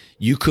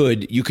 You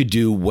could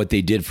do what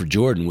they did for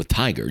Jordan with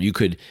Tiger. You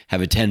could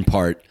have a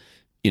 10-part,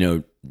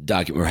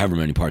 or however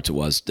many parts it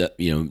was,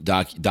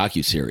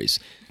 docu-series.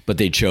 But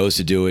they chose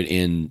to do it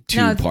in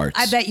two parts.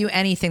 I bet you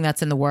anything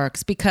that's in the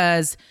works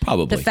because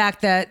probably the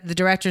fact that the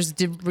directors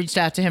reached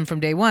out to him from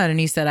day one and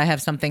he said, I have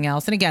something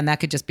else. And again, that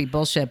could just be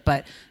bullshit.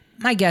 But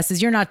my guess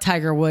is you're not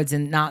Tiger Woods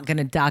and not going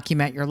to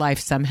document your life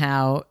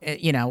somehow,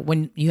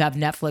 when you have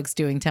Netflix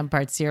doing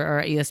 10-part series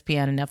or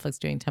ESPN and Netflix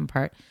doing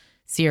 10-part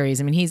series.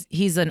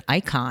 He's an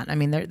icon.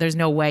 There's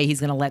no way he's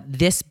going to let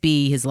this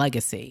be his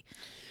legacy.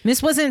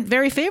 This wasn't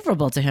very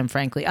favorable to him,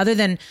 frankly, other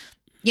than,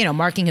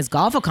 marking his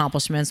golf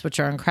accomplishments, which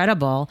are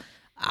incredible.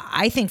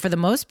 I think for the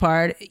most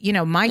part,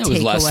 my takeaway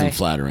was less than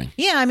flattering.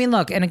 Yeah, I mean,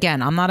 look, and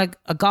again, I'm not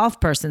a golf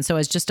person, so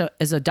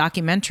as a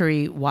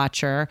documentary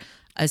watcher,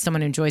 as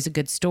someone who enjoys a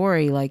good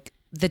story, like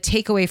the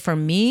takeaway for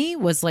me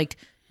was like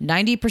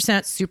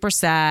 90% super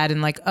sad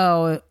and like,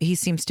 oh, he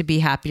seems to be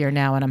happier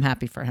now, and I'm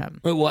happy for him.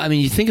 Well, I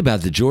mean, you think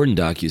about the Jordan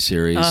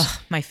docuseries. Ugh,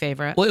 my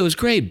favorite. Well, it was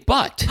great,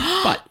 but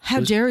How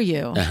dare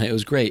you? It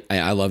was great.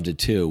 I loved it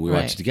too. We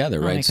watched it together,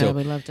 right? My God,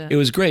 we loved it. It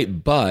was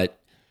great, but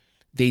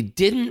they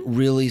didn't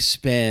really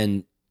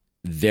spend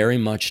very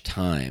much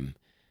time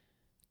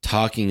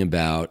talking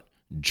about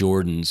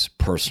Jordan's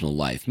personal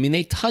life. I mean,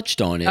 they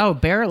touched on it. Oh,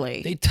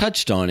 barely. They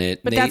touched on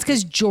it. But that's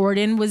because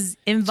Jordan was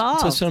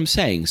involved. That's what I'm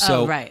saying.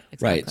 So, right.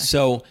 Exactly. Right.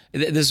 So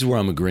this is where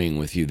I'm agreeing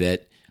with you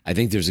that I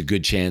think there's a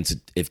good chance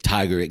if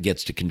Tiger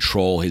gets to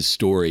control his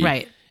story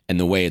right. and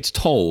the way it's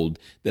told,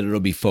 that it'll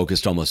be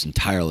focused almost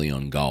entirely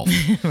on golf.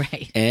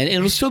 Right. And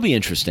it'll still be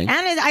interesting.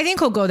 And I think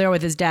he'll go there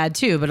with his dad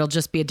too, but it'll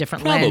just be a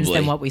different lens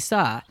than what we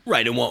saw.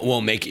 Right. It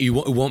won't make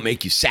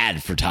you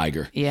sad for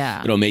Tiger.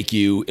 Yeah. It'll make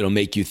you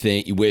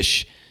think you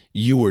wish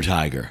you were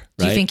Tiger. Right?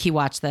 Do you think he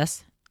watched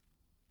this?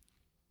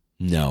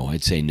 No,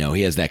 I'd say no.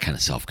 He has that kind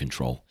of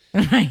self-control.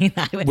 Right.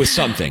 With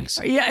some things.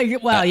 Yeah.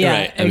 Well, yeah,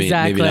 right. I mean,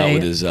 exactly. maybe not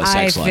with his sex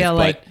life. I feel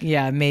like,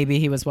 maybe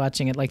he was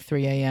watching it like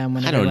 3 a.m.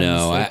 when I don't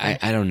know.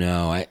 I don't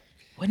know.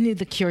 Wouldn't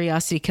the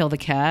curiosity kill the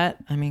cat?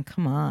 I mean,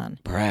 come on.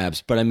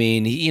 Perhaps, but I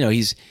mean,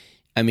 he's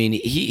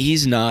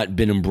not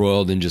been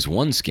embroiled in just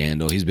one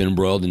scandal. He's been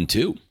embroiled in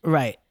two.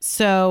 Right.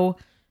 So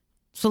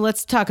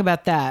let's talk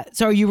about that.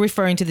 So are you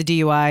referring to the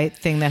DUI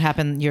thing that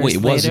happened years later?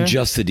 It wasn't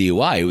just the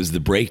DUI. It was the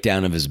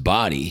breakdown of his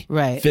body,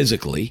 right?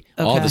 Physically,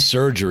 all the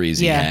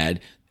surgeries he had,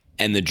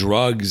 and the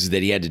drugs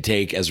that he had to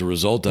take as a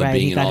result of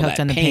being in all that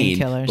pain,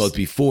 both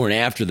before and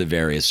after the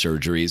various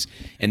surgeries.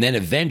 And then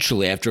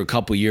eventually, after a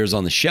couple years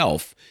on the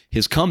shelf,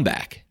 his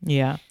comeback.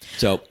 Yeah.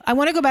 So I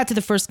want to go back to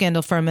the first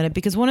scandal for a minute,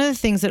 because one of the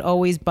things that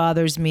always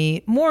bothers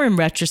me, more in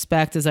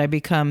retrospect as I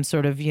become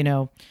sort of,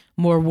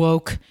 more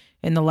woke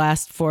in the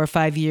last 4 or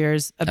 5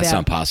 years. That's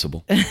not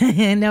possible.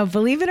 No,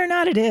 believe it or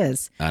not, it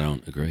is. I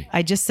don't agree.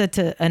 I just said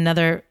to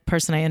another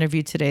person I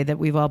interviewed today that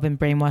we've all been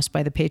brainwashed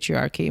by the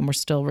patriarchy and we're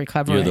still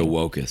recovering. You're the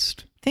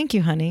wokest. Thank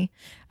you, honey.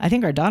 I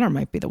think our daughter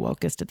might be the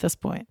wokest at this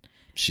point.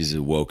 She's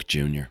a woke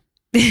junior.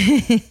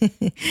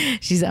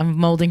 I'm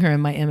molding her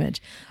in my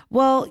image.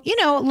 Well,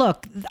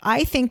 look,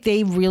 I think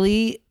they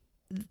really,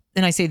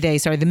 and I say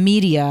the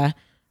media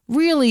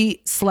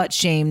really slut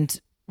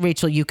shamed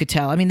Rachel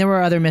Yucatel. I mean, there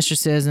were other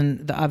mistresses,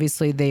 and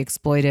obviously they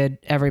exploited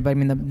everybody. I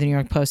mean, the New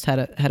York Post had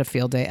a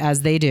field day,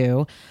 as they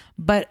do,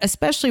 but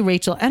especially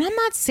Rachel. And I'm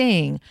not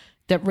saying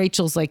that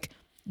Rachel's like,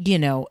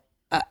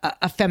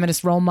 a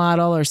feminist role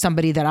model or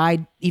somebody that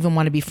I even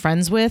want to be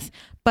friends with.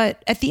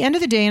 But at the end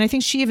of the day, and I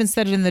think she even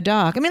said it in the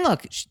doc, I mean,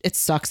 look, it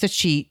sucks that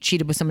she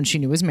cheated with someone she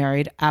knew was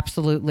married.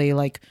 Absolutely.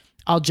 Like,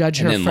 I'll judge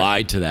her. And then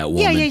lied to that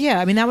woman. Yeah.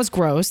 I mean, that was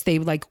gross. They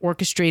like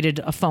orchestrated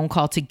a phone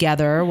call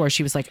together where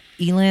she was like,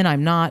 Elin,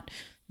 I'm not,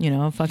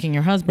 fucking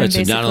your husband.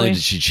 Right, so not only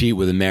did she cheat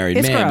with a married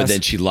man, gross. but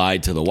then she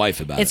lied to the wife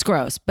about it. It's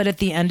gross. But at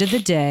the end of the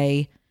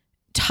day,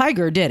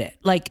 Tiger did it.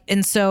 Like,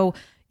 and so,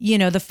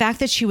 the fact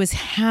that she was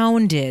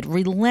hounded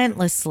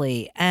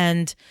relentlessly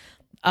and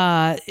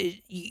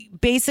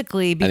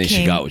basically became... I think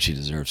she got what she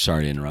deserved.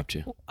 Sorry to interrupt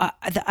you.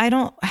 I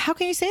don't... How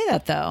can you say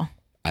that, though?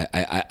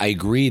 I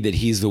agree that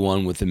he's the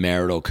one with the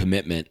marital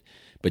commitment,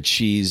 but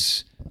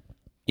she's,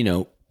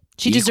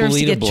 she deserves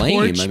to get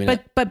blame. torched, I mean,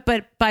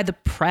 but by the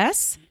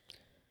press?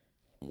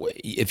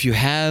 If you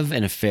have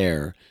an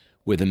affair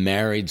with a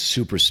married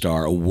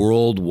superstar, a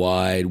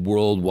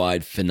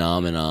worldwide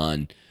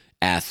phenomenon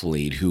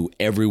athlete who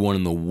everyone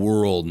in the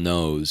world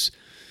knows,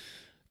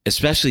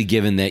 especially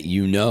given that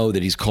that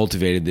he's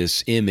cultivated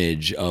this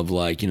image of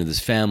like, this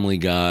family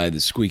guy,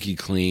 the squeaky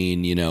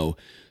clean,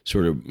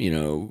 sort of,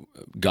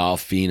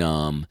 golf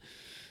phenom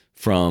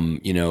from,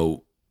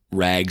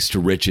 rags to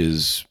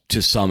riches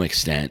to some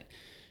extent,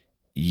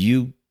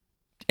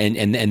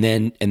 and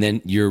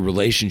then your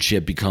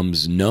relationship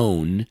becomes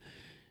known,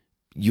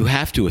 you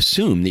have to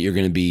assume that you're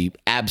going to be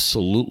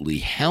absolutely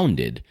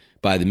hounded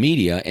by the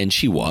media, and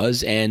she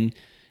was, and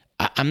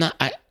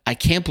I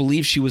can't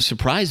believe she was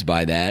surprised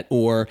by that,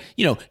 or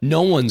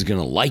no one's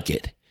gonna like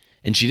it,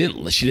 and she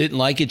didn't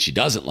like it, she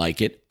doesn't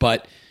like it,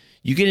 but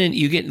you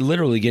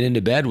literally get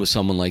into bed with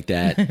someone like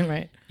that,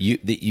 right?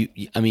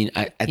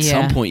 At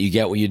some point you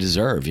get what you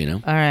deserve,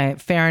 All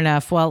right, fair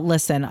enough. Well,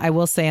 listen, I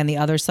will say on the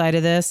other side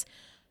of this,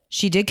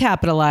 she did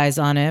capitalize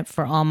on it.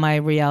 For all my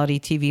reality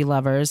TV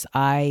lovers,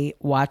 I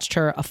watched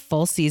her a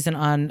full season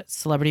on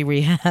Celebrity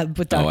Rehab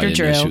with Dr. I didn't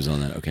Drew. know she was on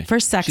that. Okay. For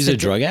sex. She's a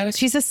drug addict?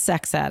 She's a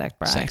sex addict,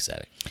 Brian. Sex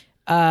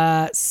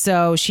addict.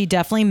 So she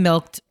definitely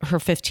milked her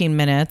 15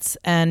 minutes.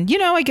 And,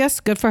 I guess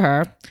good for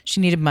her.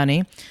 She needed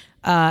money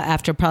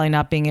after probably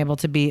not being able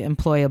to be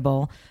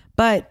employable.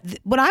 But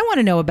what I want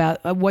to know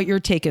about what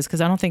your take is,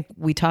 because I don't think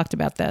we talked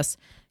about this.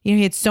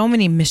 He had so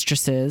many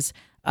mistresses.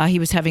 He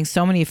was having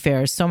so many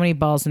affairs, so many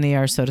balls in the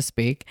air, so to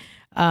speak.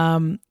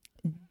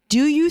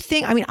 Do you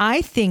think, I mean,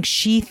 I think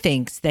she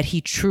thinks that he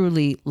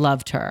truly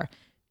loved her.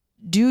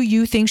 Do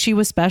you think she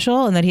was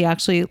special and that he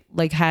actually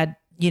like had,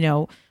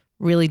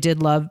 really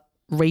did love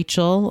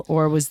Rachel,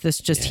 or was this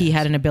just he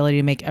had an ability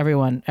to make every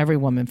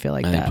woman feel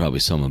like I that? think probably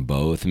some of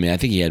both. I mean, I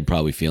think he had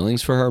probably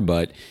feelings for her,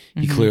 but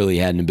he clearly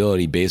had an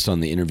ability based on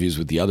the interviews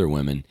with the other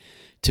women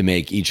to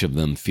make each of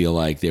them feel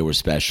like they were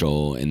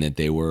special and that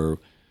they were,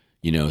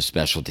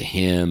 special to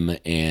him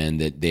and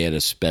that they had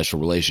a special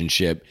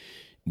relationship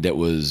that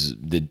was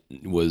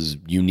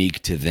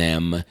unique to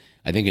them.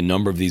 I think a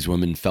number of these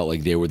women felt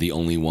like they were the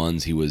only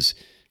ones he was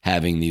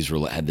having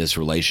had this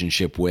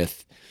relationship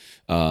with.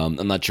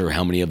 I'm not sure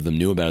how many of them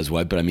knew about his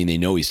wife, but I mean, they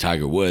know he's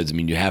Tiger Woods. I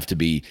mean, you have to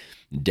be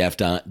deaf,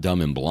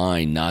 dumb, and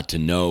blind not to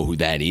know who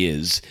that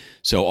is.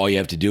 So all you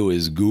have to do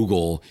is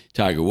Google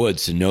Tiger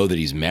Woods to know that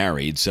he's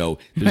married. So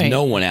there's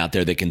no one out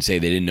there that can say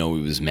they didn't know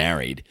he was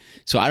married.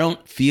 So I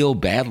don't feel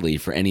badly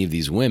for any of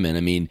these women.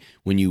 I mean,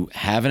 when you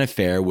have an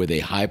affair with a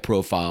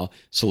high-profile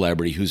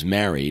celebrity who's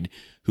married,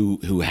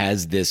 who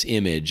has this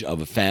image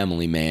of a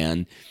family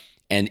man,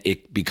 and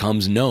it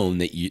becomes known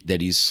that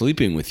he's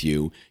sleeping with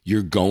you,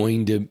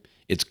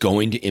 it's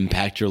going to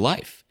impact your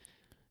life.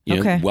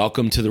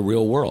 Welcome to the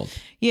real world.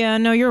 Yeah,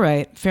 no, you're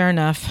right. Fair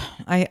enough.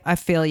 I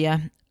feel you.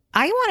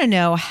 I want to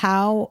know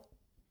how,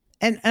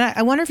 and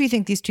I wonder if you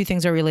think these two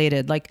things are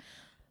related. Like,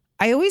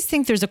 I always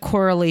think there's a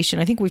correlation.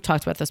 I think we've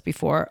talked about this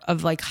before,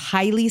 of like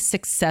highly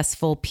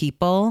successful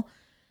people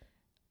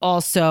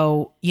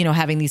also,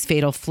 having these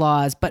fatal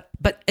flaws, but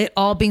it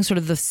all being sort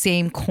of the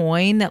same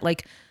coin, that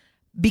like,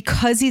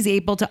 because he's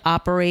able to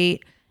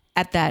operate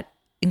at that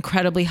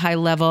incredibly high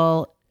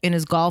level in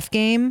his golf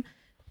game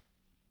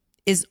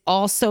is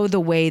also the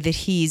way that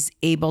he's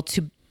able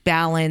to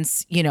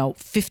balance,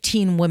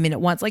 15 women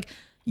at once. Like,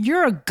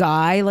 you're a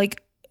guy,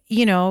 like,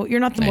 you're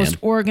not the most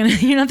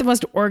organized, you're not the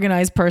most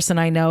organized person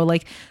I know.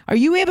 Like, are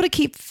you able to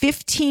keep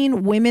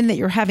 15 women that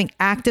you're having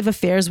active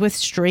affairs with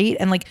straight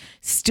and like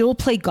still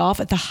play golf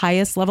at the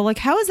highest level? Like,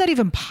 how is that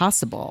even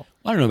possible?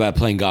 I don't know about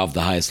playing golf at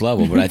the highest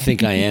level, but I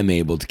think I am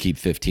able to keep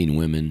 15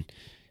 women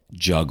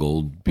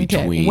juggled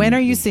between. Okay. When are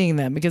you seeing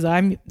them? Because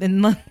I'm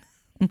in. Well,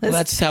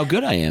 that's how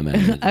good I am at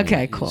it.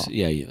 Okay, cool.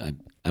 Yeah,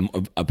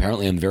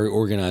 I'm very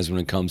organized when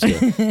it comes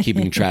to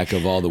keeping track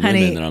of all the women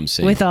Honey, that I'm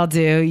seeing. With all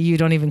due, you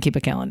don't even keep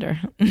a calendar.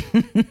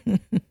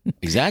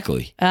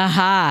 Exactly.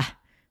 Aha.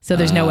 So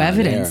there's no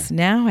evidence. There.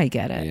 Now I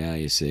get it. Yeah,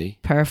 you see.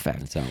 Perfect.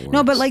 That's how it works.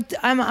 No, but like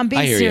I'm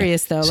being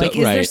serious though. So, like,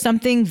 is there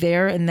something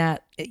there in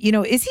that?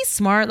 Is he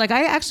smart? Like,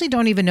 I actually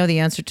don't even know the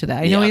answer to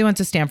that. I know he went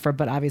to Stanford,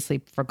 but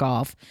obviously for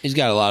golf. He's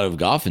got a lot of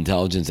golf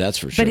intelligence, that's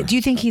for sure. But do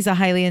you think he's a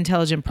highly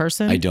intelligent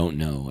person? I don't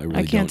know. I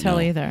really can't don't tell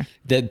know. either.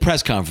 The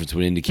press conference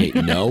would indicate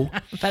no.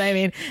 But I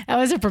mean, that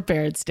was a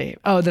prepared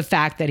statement. Oh, the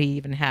fact that he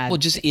even had. Well,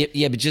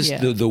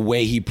 the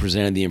way he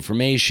presented the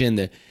information,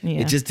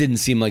 it just didn't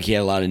seem like he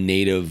had a lot of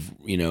native,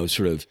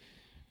 sort of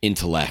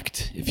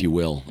intellect, if you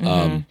will.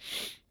 Mm-hmm.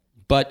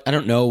 But I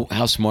don't know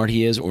how smart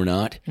he is or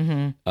not.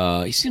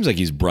 Mm-hmm. He seems like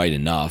he's bright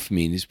enough. I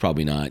mean, he's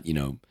probably not,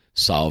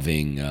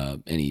 solving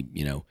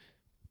any,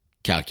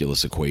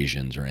 calculus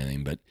equations or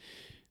anything. But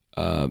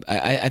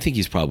I think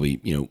he's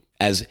probably,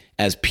 as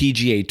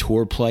PGA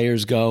Tour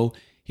players go,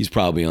 he's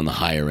probably on the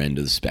higher end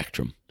of the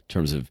spectrum in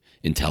terms of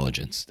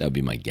intelligence. That would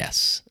be my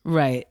guess.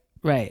 Right.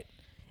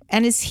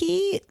 And is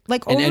he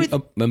like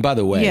and by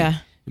the way, yeah.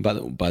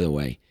 By the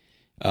way,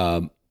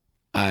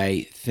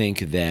 I think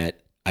that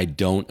I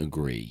don't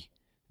agree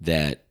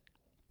that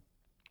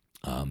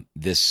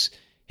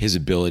his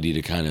ability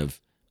to kind of,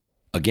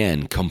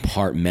 again,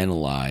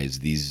 compartmentalize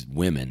these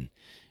women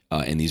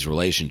and these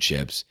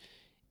relationships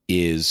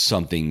is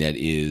something that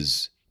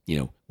is,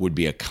 would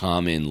be a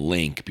common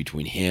link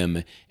between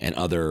him and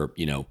other,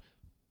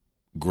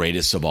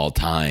 greatest of all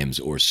times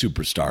or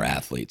superstar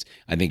athletes.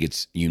 I think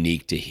it's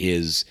unique to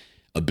his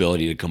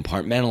ability to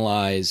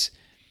compartmentalize,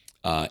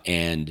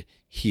 and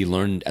he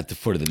learned at the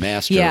foot of the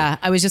master. Yeah,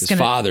 I was just his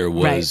father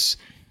was,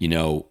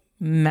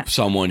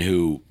 someone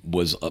who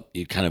was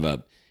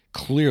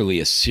clearly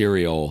a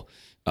serial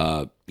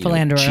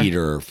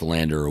philanderer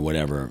or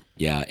whatever.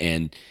 Yeah,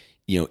 and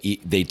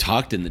they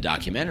talked in the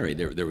documentary.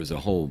 There was a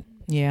whole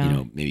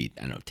maybe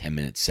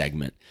 10-minute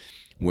segment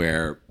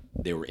where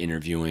they were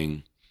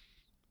interviewing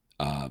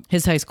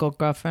his high school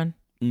girlfriend.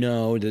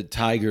 No, the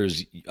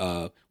Tigers.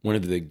 One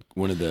of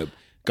the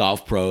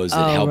golf pros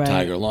that helped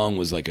Tiger along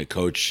was like a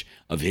coach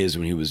of his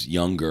when he was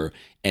younger,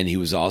 and he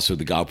was also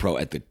the golf pro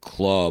at the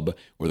club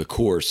or the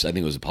course, I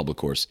think it was a public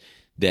course,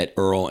 that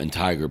Earl and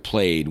Tiger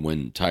played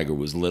when Tiger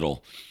was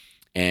little.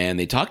 And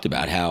they talked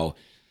about how,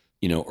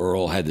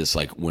 Earl had this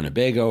like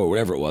Winnebago or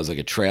whatever it was, like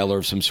a trailer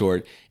of some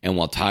sort, and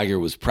while Tiger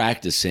was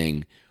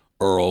practicing,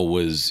 Earl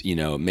was,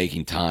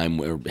 making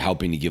time or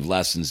helping to give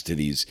lessons to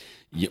these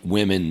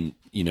women,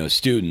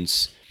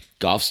 students,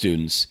 golf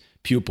students,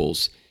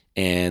 pupils,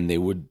 and they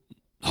would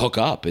hook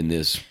up in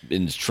this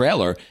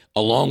trailer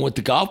along with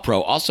the golf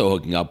pro also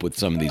hooking up with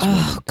some of these women.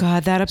 Oh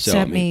God, that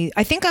upset me.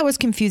 I think I was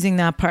confusing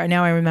that part.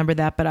 Now I remember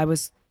that, but I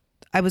was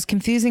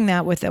confusing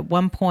that with at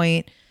one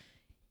point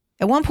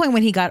at one point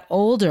when he got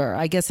older,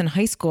 I guess in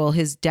high school,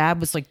 his dad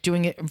was like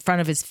doing it in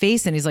front of his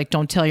face and he's like,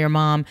 don't tell your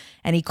mom.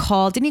 And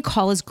didn't he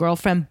call his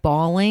girlfriend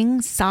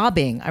bawling,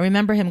 sobbing? I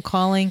remember him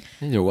calling I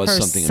think there was her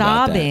something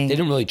about that. sobbing. They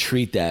didn't really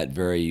treat that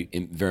very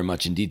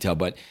much in detail,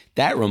 but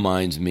that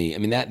reminds me, I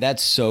mean,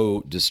 that's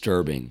so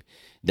disturbing.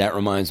 That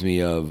reminds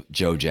me of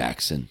Joe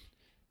Jackson,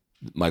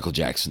 Michael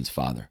Jackson's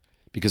father,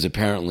 because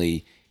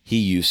apparently he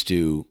used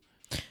to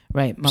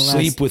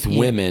sleep with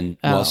women.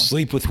 Well,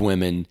 sleep with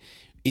women.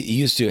 He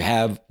used to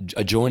have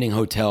adjoining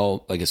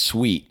hotel, like a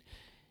suite,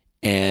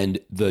 and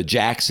the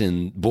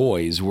Jackson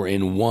boys were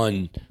in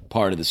one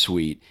part of the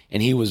suite,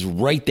 and he was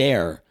right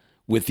there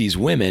with these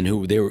women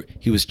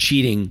he was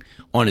cheating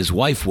on his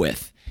wife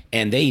with,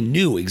 and they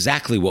knew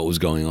exactly what was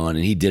going on,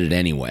 and he did it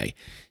anyway.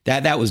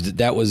 That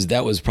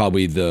was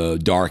probably the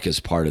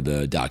darkest part of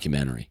the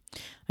documentary.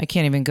 I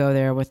can't even go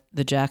there with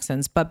the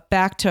Jacksons, but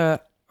back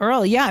to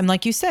Earl. Yeah, and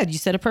like you said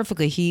it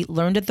perfectly. He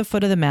learned at the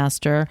foot of the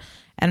master,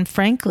 and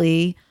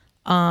frankly,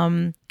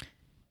 the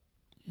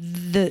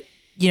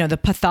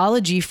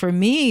pathology for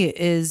me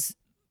is,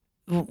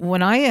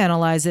 when I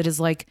analyze it, is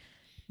like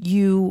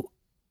he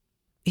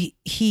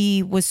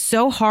was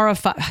so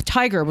horrified.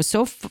 Tiger was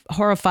so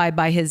horrified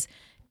by his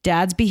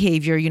dad's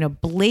behavior,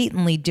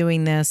 blatantly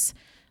doing this,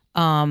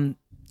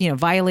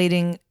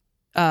 violating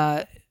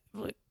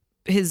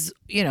his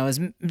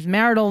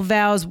marital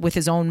vows with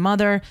his own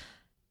mother,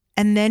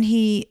 and then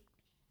he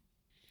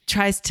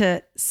tries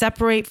to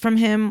separate from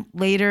him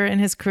later in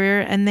his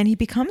career, and then he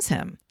becomes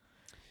him.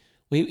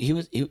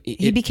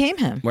 He became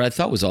him. What I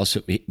thought was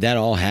also, that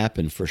all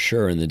happened for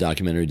sure, and the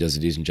documentary does a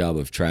decent job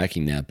of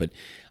tracking that, but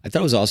I thought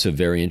it was also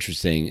very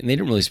interesting, and they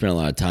didn't really spend a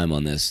lot of time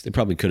on this. They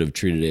probably could have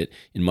treated it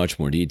in much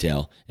more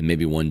detail, and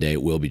maybe one day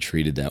it will be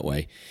treated that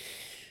way.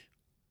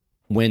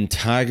 When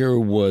Tiger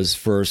was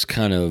first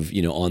kind of,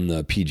 on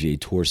the PGA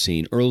Tour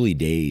scene, early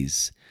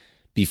days,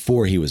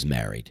 before he was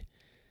married,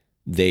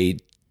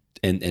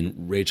 and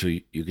Rachel,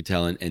 you could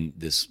tell, and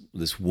this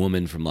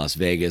woman from Las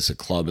Vegas, a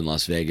club in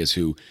Las Vegas,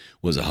 who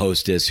was a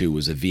hostess, who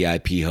was a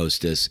VIP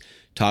hostess,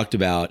 talked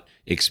about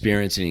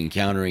experiencing,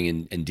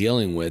 encountering, and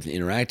dealing with,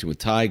 interacting with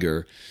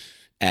Tiger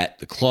at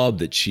the club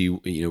that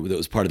that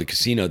was part of the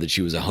casino that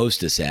she was a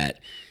hostess at.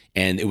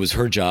 And it was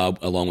her job,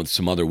 along with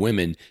some other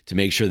women, to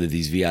make sure that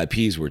these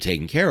VIPs were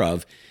taken care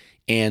of.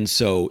 And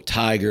so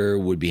Tiger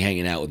would be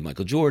hanging out with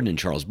Michael Jordan and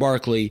Charles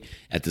Barkley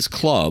at this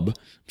club. I'm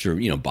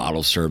sure,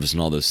 bottle service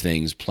and all those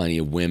things, plenty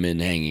of women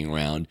hanging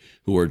around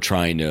who were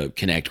trying to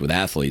connect with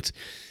athletes.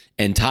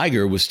 And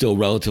Tiger was still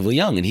relatively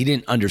young, and he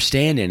didn't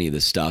understand any of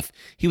this stuff.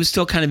 He was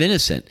still kind of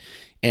innocent.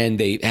 And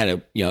they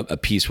had a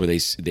piece where they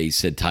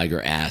said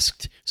Tiger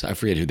asked, so I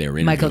forget who they were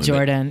interviewing. Michael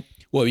Jordan.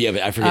 Well, yeah,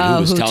 but I forget who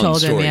was telling the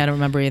story. Him. Yeah, I don't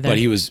remember either. But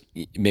he was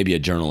maybe a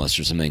journalist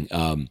or something.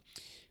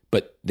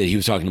 But that he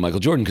was talking to Michael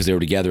Jordan because they were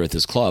together at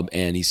this club,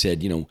 and he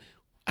said,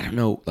 I don't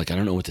know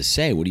what to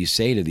say. What do you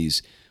say to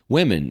these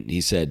women?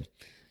 He said,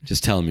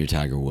 just tell them you're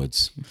Tiger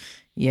Woods.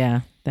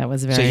 Yeah, that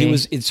was very.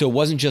 So it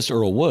wasn't just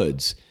Earl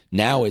Woods.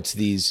 Now it's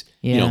these,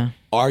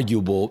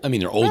 arguable. I mean,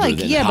 they're older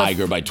than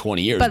Tiger by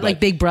 20 years, but like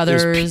big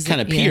brothers,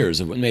 kind of peers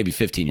of maybe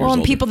 15 years old.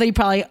 And people that he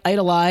probably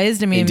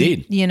idolized. I mean,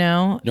 indeed,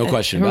 no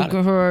question about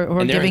it. Who are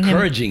and they're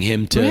encouraging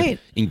him to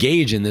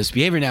engage in this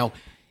behavior. Now,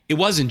 it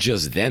wasn't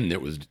just them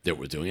that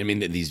were doing. I mean,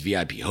 these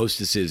VIP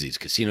hostesses, these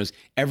casinos,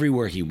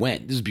 everywhere he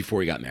went. This is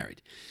before he got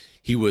married.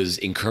 He was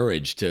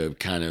encouraged to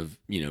kind of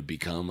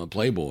become a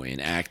playboy and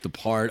act the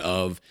part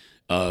of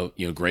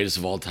greatest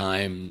of all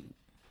time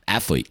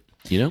athlete.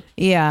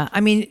 Yeah. I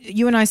mean,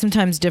 you and I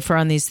sometimes differ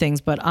on these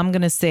things, but I'm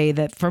going to say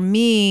that for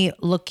me,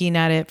 looking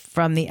at it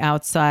from the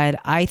outside,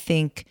 I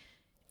think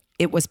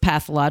it was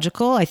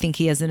pathological. I think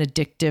he has an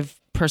addictive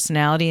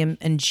personality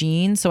and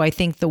gene. So I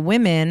think the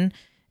women,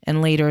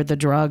 and later the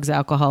drugs,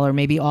 alcohol, or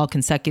maybe all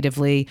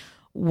consecutively,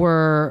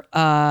 were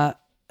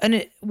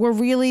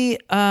really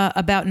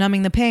about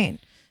numbing the pain.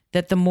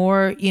 That the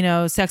more,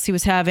 sex he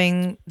was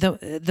having,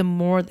 the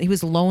more he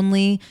was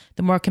lonely,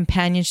 the more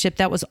companionship.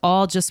 That was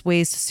all just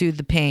ways to soothe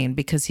the pain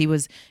because he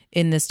was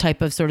in this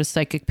type of sort of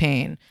psychic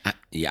pain.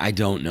 I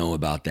don't know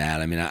about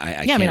that. I mean,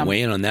 I can't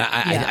weigh in on that.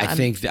 I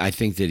think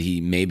that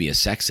he may be a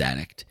sex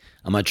addict.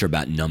 I'm not sure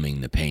about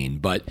numbing the pain,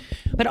 but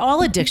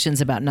all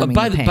addiction's about numbing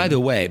the pain. By the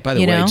way,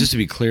 just to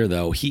be clear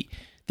though,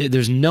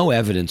 there's no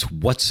evidence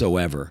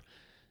whatsoever,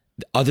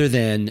 other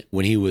than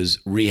when he was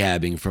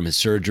rehabbing from his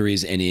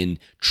surgeries and in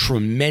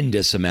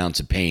tremendous amounts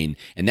of pain,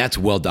 and that's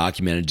well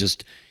documented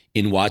just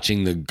in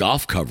watching the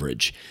golf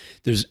coverage.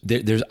 I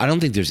don't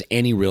think there's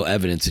any real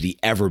evidence that he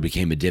ever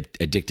became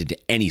addicted to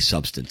any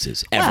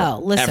substances ever.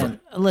 Well,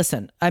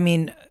 listen. I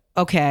mean,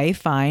 okay,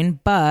 fine,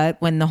 but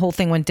when the whole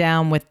thing went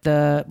down with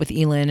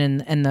Elin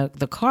and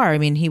the car, I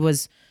mean, he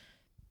was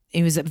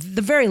at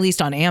the very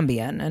least on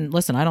Ambien. And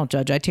listen, I don't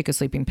judge. I take a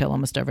sleeping pill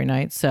almost every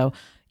night, so.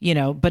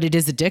 But it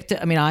is addictive.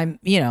 I mean,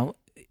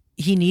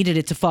 he needed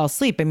it to fall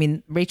asleep. I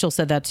mean, Rachel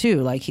said that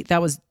too. Like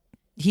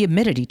he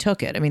admitted he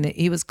took it. I mean,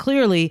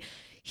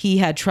 he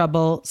had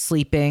trouble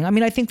sleeping. I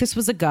mean, I think this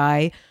was a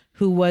guy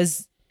who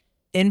was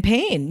in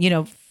pain,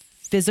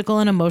 physical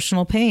and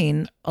emotional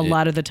pain a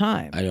lot of the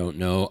time. I don't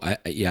know. I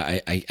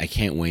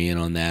can't weigh in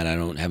on that. I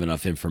don't have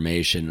enough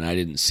information, and I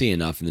didn't see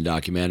enough in the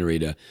documentary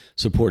to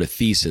support a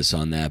thesis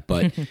on that.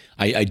 But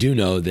I do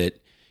know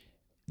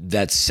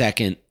that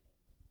second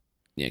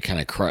kind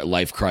of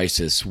life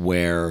crisis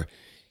where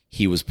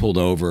he was pulled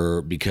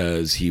over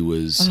because he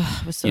was,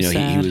 it was so he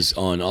sad. was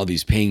on all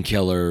these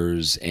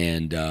painkillers,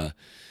 and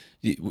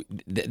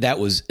that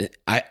was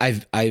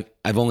I've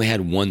only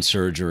had one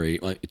surgery,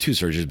 two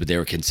surgeries, but they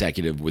were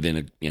consecutive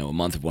within a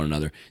month of one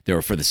another. They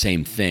were for the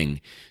same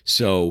thing,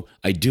 so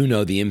I do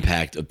know the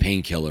impact of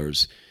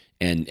painkillers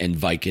and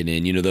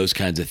Vicodin, those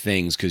kinds of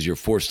things, because you're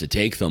forced to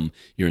take them.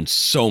 You're in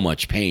so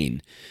much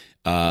pain.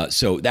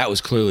 So that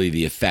was clearly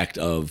the effect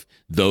of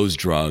those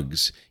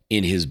drugs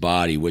in his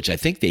body, which I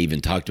think they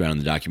even talked about in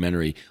the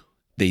documentary.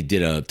 They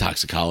did a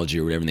toxicology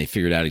or whatever, and they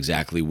figured out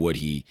exactly what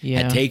he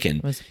had taken.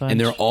 It was a bunch.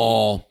 And they're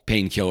all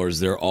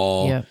painkillers. They're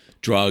all Yep.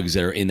 drugs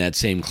that are in that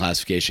same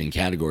classification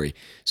category.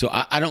 So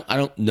I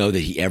don't know that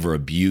he ever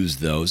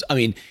abused those. I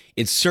mean,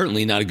 it's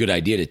certainly not a good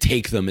idea to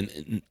take them,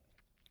 and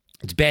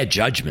it's bad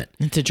judgment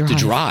To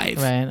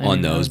drive. Right.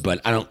 on those. But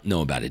I don't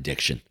know about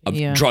addiction,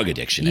 Yeah. drug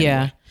addiction. Anyway.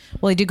 Yeah.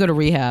 Well, he did go to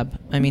rehab.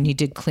 I mean, he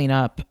did clean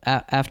up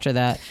after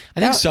that. I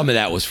think some of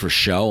that was for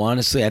show,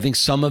 honestly. I think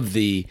some of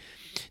the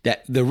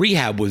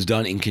rehab was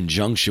done in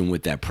conjunction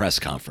with that press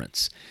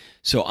conference.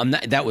 So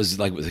that was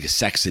like a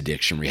sex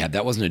addiction rehab.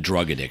 That wasn't a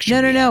drug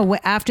addiction. No.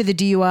 After the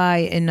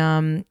DUI in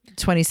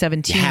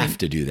 2017. You have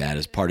to do that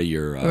as part of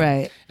your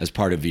Right. As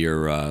part of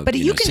your But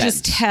you can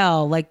sentence. just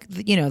tell, like,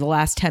 the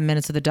last 10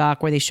 minutes of the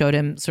doc where they showed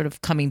him sort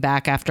of coming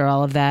back after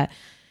all of that.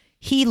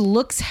 He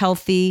looks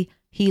healthy.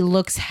 He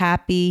looks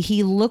happy.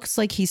 He looks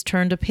like he's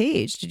turned a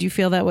page. Did you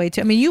feel that way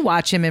too? I mean, you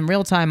watch him in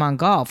real time on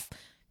golf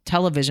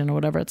television or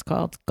whatever it's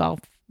called,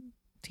 golf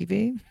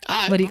TV.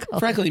 What do you call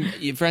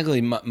it?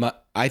 Frankly,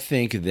 I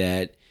think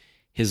that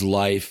his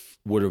life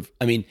would have.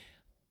 I mean,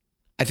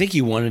 I think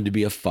he wanted to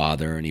be a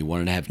father and he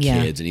wanted to have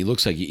kids, and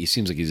he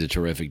seems like he's a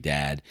terrific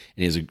dad,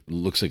 and he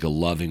looks like a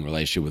loving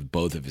relationship with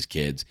both of his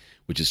kids,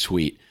 which is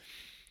sweet.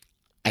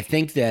 I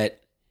think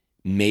that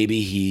maybe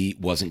he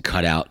wasn't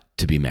cut out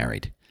to be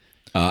married.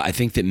 I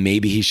think that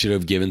maybe he should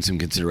have given some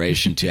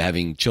consideration to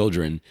having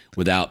children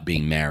without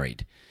being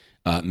married.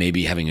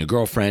 Maybe having a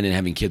girlfriend and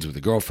having kids with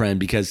a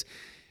girlfriend, because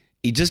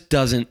he just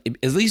doesn't,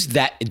 at least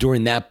that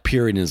during that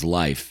period in his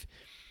life,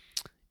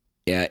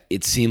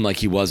 it seemed like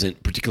he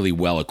wasn't particularly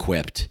well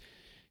equipped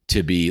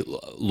to be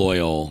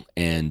loyal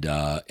and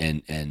a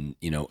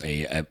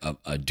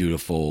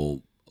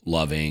dutiful,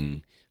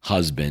 loving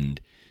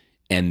husband,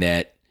 and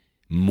that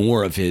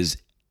more of his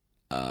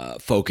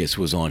focus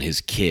was on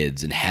his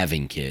kids and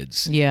having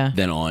kids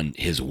than on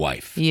his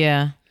wife.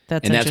 Yeah,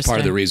 that's part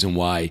of the reason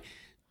why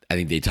I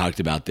think they talked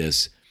about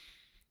this.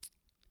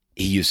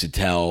 He used to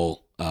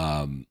tell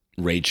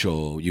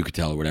Rachel, you could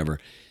tell or whatever,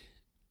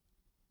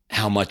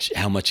 how much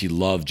he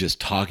loved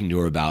just talking to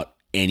her about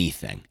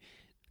anything.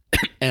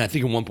 And I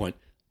think at one point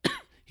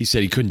he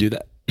said he couldn't do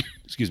that.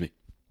 Excuse me.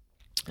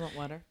 You want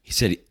water? He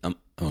said,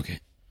 okay.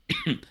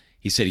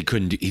 He said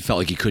he felt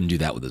like he couldn't do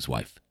that with his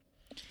wife.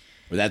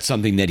 Or that's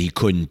something that he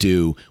couldn't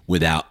do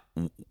with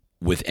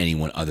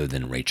anyone other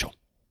than Rachel.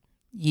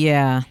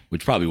 Yeah.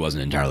 Which probably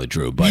wasn't entirely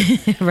true, but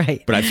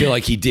right. But I feel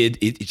like he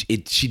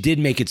did. She did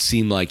make it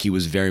seem like he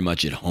was very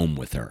much at home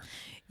with her,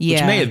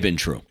 which may have been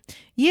true.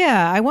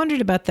 Yeah, I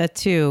wondered about that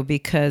too,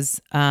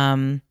 because,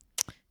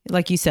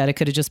 like you said, it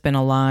could have just been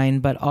a line,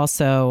 but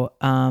also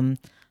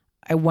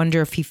I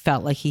wonder if he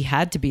felt like he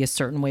had to be a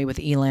certain way with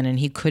Elin and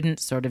he couldn't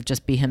sort of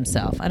just be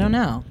himself. I don't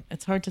know.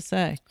 It's hard to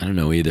say. I don't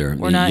know either.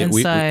 We're not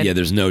inside.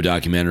 There's no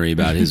documentary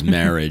about his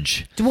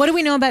marriage. What do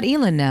we know about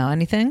Elin now?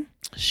 Anything?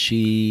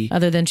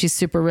 Other than she's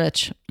super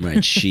rich.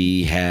 Right.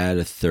 She had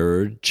a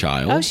third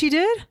child. Oh, she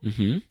did?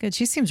 Mm-hmm. Good.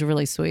 She seems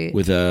really sweet.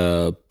 With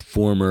a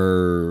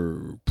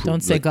former...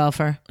 Don't say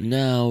golfer.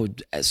 No,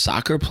 a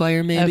soccer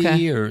player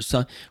maybe, or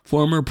some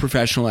former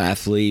professional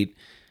athlete.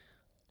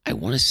 I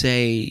want to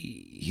say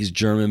he's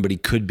German, but he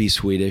could be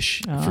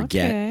Swedish. I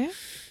forget. Okay.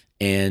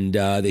 And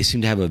they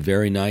seem to have a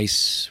very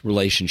nice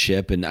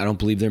relationship, and I don't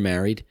believe they're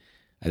married.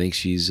 I think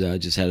she's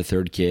just had a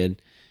third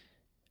kid.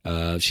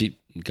 She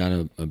got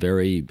a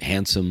very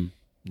handsome,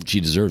 she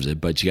deserves it,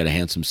 but she got a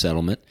handsome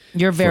settlement.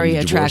 You're very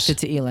attracted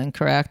to Elin,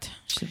 correct?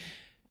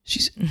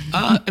 She's,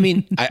 I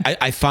mean,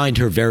 I find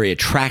her very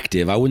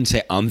attractive. I wouldn't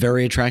say I'm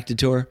very attracted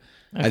to her.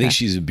 Okay. I think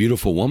she's a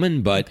beautiful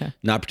woman, but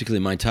not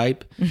particularly my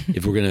type,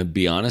 if we're going to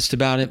be honest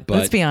about it. But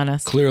let's be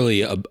honest.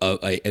 Clearly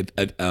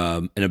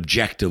an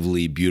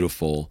objectively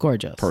beautiful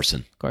gorgeous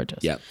person. Gorgeous.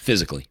 Yeah,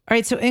 physically. All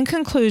right, so in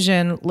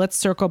conclusion, let's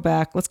circle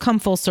back. Let's come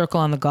full circle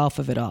on the golf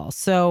of it all.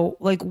 So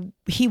like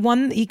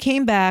he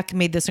came back,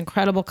 made this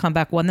incredible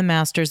comeback, won the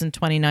Masters in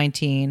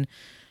 2019.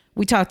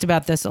 We talked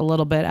about this a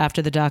little bit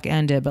after the doc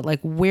ended, but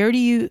like,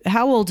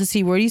 how old is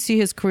he? Where do you see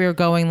his career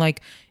going?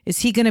 Like, is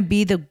he going to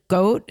be the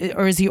GOAT,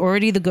 or is he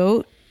already the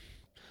GOAT?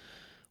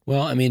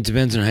 Well, I mean, it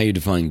depends on how you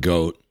define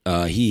GOAT.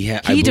 He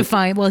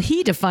defines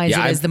it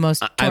as the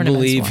most tournaments I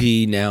believe won.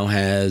 he now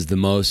has the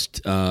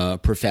most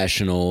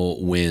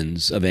professional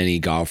wins of any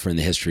golfer in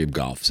the history of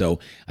golf. So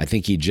I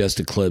think he just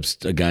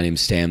eclipsed a guy named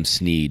Sam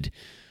Snead.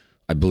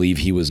 I believe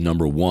he was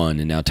number one,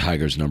 and now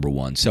Tiger's number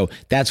one. So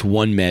that's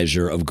one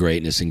measure of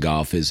greatness in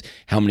golf is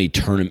how many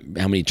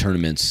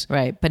tournaments.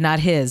 Right, but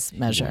not his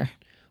measure.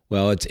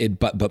 Well,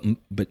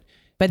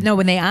 But no,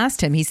 when they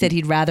asked him, he said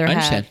he'd rather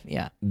have.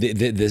 Yeah.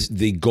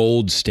 The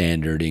gold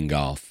standard in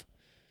golf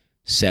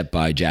set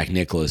by Jack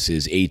Nicklaus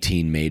is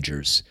 18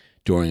 majors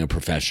during a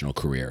professional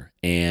career.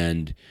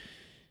 And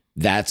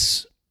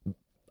that's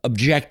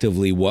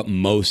objectively what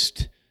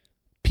most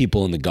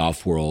people in the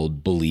golf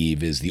world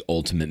believe is the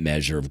ultimate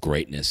measure of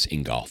greatness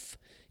in golf,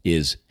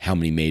 is how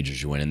many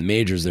majors you win. And the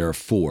majors, there are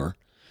 4.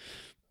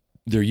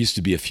 There used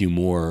to be a few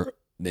more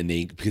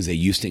because they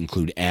used to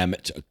include a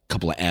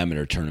couple of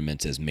amateur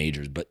tournaments as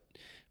majors, but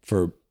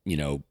for,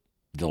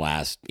 the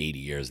last 80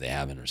 years they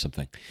haven't or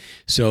something.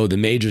 So the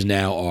majors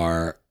now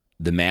are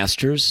the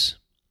Masters,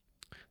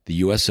 the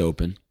US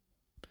Open,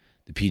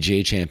 the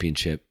PGA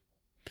Championship,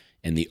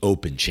 and the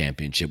Open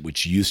Championship,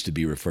 which used to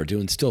be referred to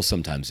and still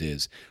sometimes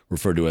is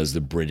referred to as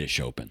the British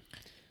Open.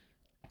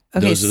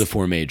 Okay, those are the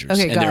 4 majors.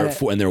 Okay, and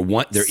they're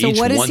each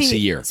once a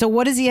year. So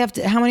what does he have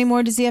to, how many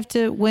more does he have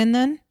to win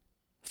then?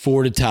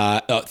 4 to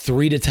tie,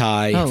 3 to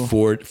tie,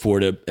 4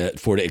 to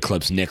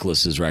eclipse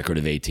Nicklaus's record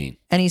of 18.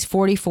 And he's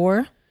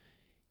 44?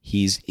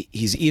 He's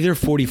either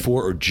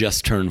 44 or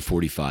just turned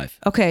 45.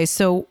 Okay,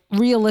 so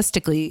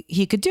realistically,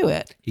 he could do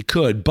it. He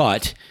could,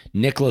 but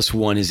Nicklaus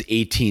won his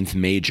 18th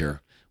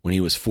major when he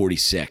was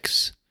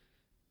 46,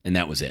 and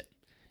that was it.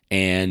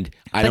 And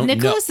But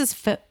Nicklaus is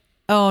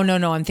oh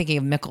no, I'm thinking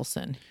of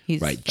Mickelson.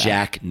 He's right,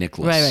 Jack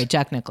Nicklaus. Right,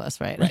 Jack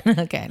Nicklaus. Right.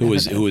 Okay. Who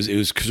was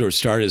sort of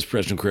started his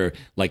professional career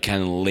like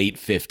kind of late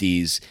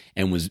 50s,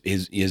 and was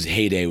his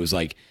heyday was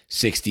like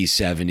 60s,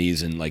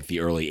 70s, and like the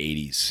early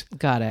 80s.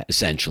 Got it.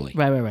 Essentially.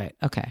 Right.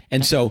 Okay.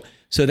 And so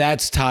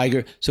that's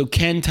Tiger. So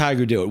can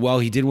Tiger do it? Well,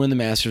 he did win the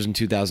Masters in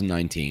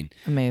 2019.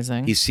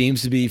 Amazing. He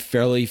seems to be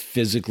fairly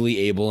physically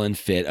able and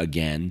fit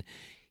again.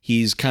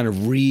 He's kind of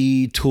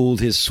retooled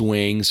his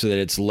swing so that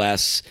it's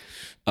less,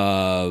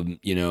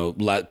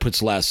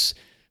 puts less,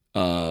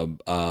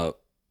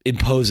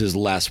 imposes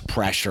less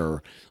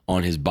pressure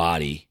on his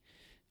body,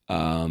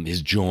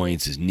 his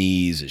joints, his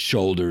knees, his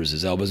shoulders,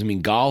 his elbows. I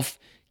mean, golf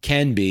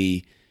can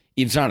be,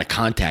 it's not a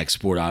contact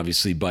sport,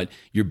 obviously, but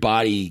your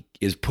body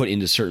is put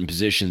into certain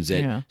positions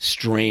that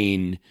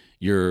strain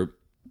your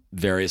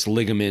various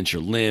ligaments,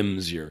 your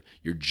limbs, your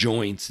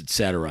joints,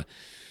 etc.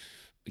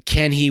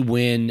 Can he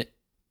win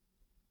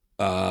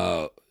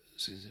 4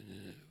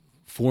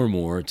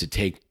 more to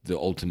take the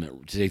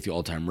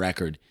all-time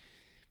record?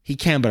 He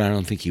can, but I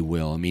don't think he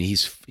will. I mean,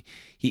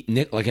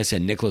 like I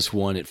said, Nicklaus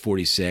won at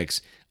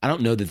 46. I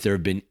don't know that there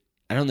have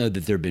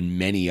been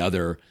many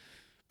other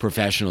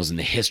professionals in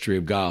the history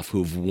of golf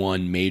who've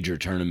won major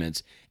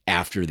tournaments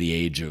after the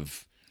age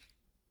of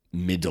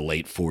mid to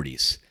late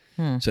 40s.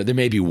 So there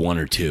may be 1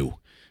 or 2.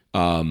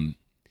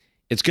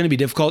 It's going to be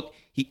difficult.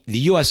 The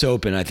U.S.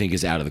 Open, I think,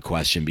 is out of the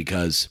question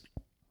because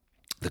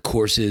the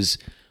courses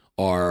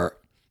are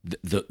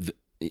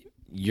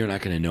you're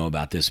not going to know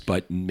about this,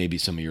 but maybe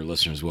some of your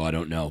listeners will. I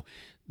don't know.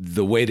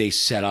 The way they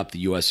set up the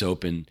U.S.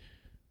 Open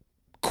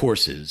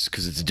courses,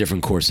 because it's a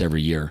different course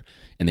every year,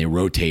 and they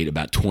rotate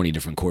about 20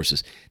 different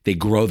courses, they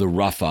grow the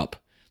rough up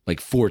like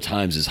 4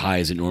 times as high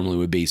as it normally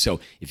would be. So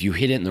if you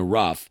hit it in the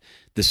rough,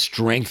 the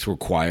strength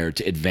required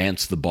to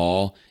advance the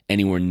ball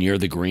anywhere near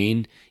the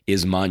green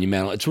is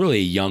monumental. It's really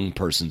a young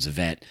person's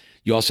event.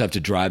 You also have to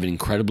drive it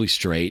incredibly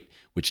straight,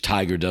 which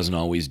Tiger doesn't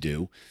always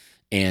do.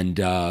 And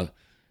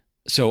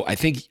so I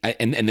think,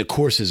 and the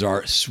courses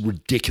are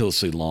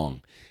ridiculously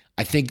long.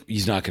 I think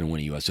he's not going to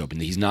win a U.S. Open.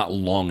 He's not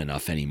long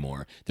enough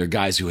anymore. There are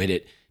guys who hit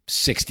it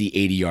 60,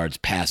 80 yards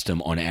past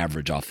him on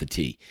average off the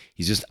tee.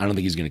 I don't think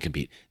he's going to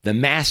compete. The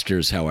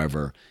Masters,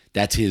 however,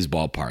 that's his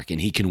ballpark,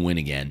 and he can win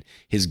again.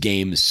 His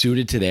game is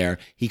suited to there.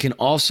 He can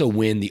also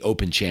win the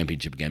Open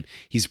Championship again.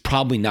 He's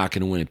probably not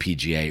going to win a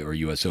PGA or a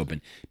U.S.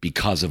 Open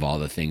because of all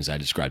the things I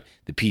described.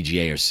 The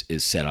PGA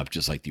is set up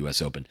just like the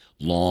U.S. Open.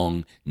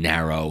 Long,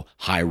 narrow,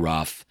 high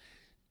rough,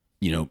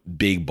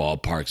 big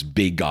ballparks,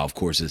 big golf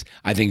courses.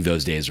 I think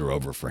those days are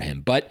over for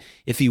him. But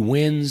if he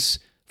wins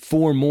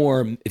 4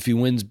 more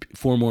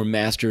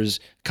Masters,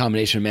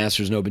 combination of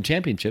Masters and Open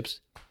Championships,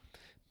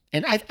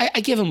 and I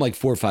give him like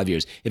 4 or 5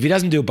 years. If he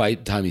doesn't do it by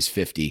the time he's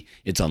 50,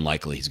 it's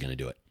unlikely he's going to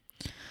do it.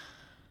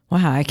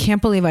 Wow, I can't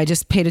believe I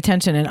just paid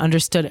attention and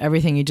understood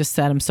everything you just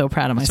said. I'm so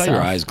proud of myself. I saw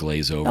your eyes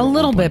glaze over. A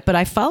little bit, but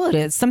I followed it.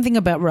 It's something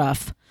about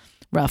roughs.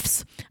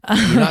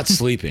 You're not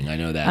sleeping. I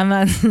know that. I'm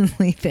not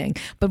sleeping.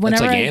 But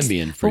whenever that's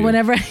like Ambien for you.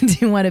 Whenever I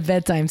do want a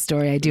bedtime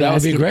story, I do. That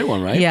would be a great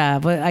one, right? Yeah,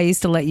 but I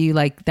used to let you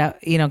like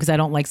that, because I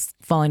don't like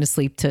falling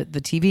asleep to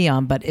the TV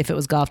on. But if it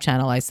was Golf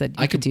Channel, I said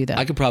I could do that.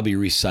 I could probably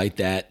recite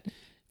that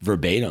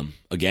verbatim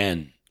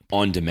again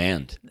on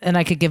demand. And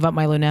I could give up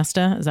my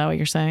Lunesta. Is that what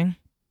you're saying?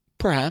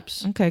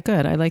 Perhaps. Okay,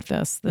 good. I like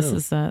this. This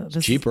is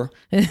cheaper.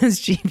 It is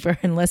cheaper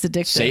and less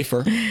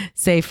addictive.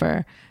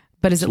 Safer.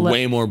 But is it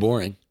way more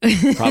boring?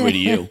 Probably to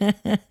you.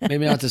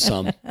 Maybe not to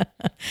some.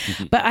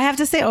 But I have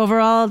to say,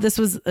 overall, this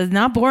was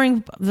not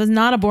boring. It was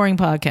not a boring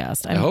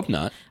podcast. I hope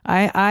not.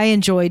 I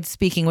enjoyed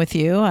speaking with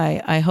you.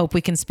 I hope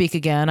we can speak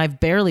again. I've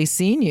barely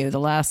seen you the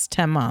last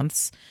 10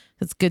 months.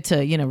 It's good to,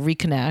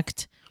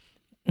 reconnect.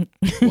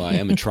 Well, I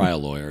am a trial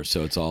lawyer,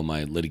 so it's all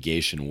my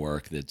litigation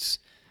work that's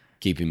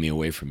keeping me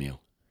away from you.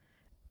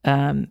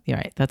 You're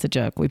right. That's a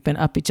joke. We've been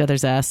up each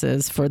other's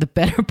asses for the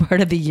better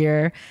part of the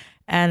year.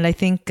 And I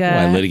think...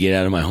 I litigate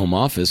out of my home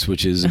office,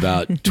 which is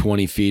about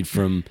 20 feet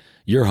from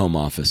your home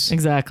office.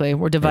 Exactly.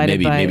 We're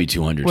divided maybe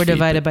 200 We're feet,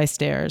 divided by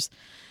stairs.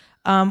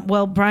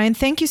 Well, Brian,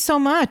 thank you so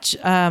much.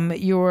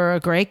 You were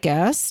a great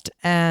guest,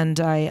 and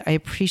I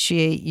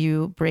appreciate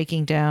you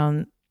breaking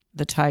down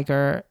the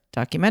Tiger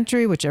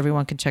documentary, which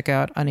everyone can check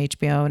out on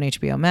HBO and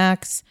HBO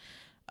Max.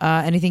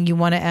 Anything you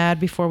want to add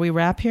before we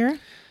wrap here?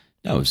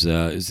 No,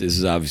 this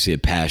is obviously a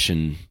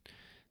passion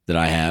that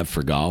I have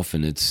for golf,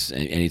 and it's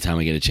anytime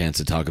I get a chance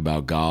to talk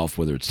about golf,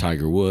 whether it's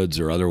Tiger Woods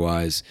or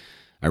otherwise,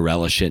 I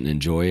relish it and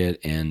enjoy it.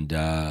 And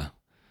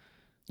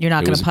you're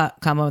not going to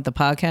compliment the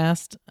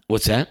podcast?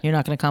 What's that? You're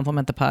not going to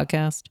compliment the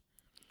podcast?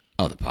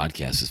 Oh, the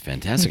podcast is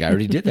fantastic. I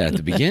already did that at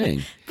the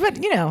beginning. But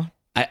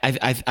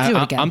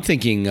I'm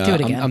thinking. Do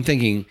it again. I'm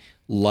thinking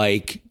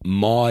like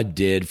Maude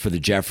did for the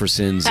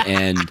Jeffersons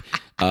and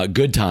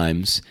Good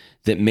Times.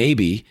 That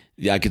maybe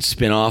I could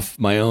spin off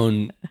my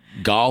own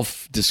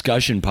golf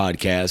discussion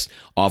podcast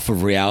off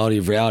of Reality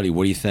of Reality.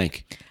 What do you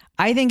think?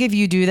 I think if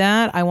you do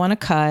that, I want to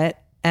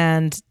cut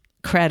and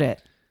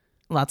credit.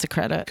 Lots of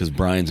credit. Because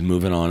Brian's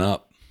moving on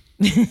up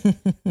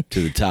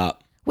to the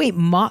top. Wait,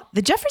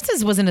 the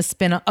Jeffersons wasn't a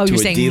spin-off. Oh, you're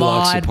saying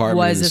Maude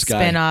was a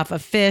spin-off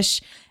of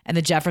Fish and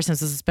the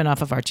Jeffersons was a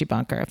spin-off of Archie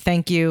Bunker.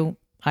 Thank you.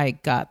 I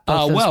got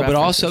both those references. But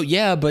also,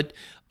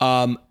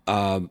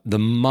 the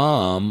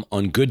mom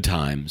on Good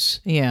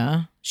Times.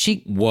 Yeah.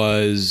 She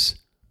was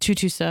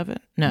 227.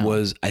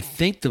 No. I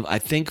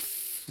think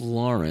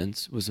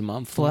Florence was the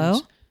mom. Florence?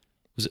 Flo?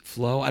 Was it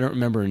Flo? I don't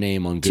remember her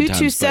name on Good Times.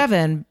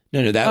 227.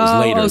 No, that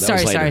was later. Oh,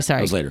 sorry.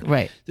 That was later.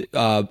 Right.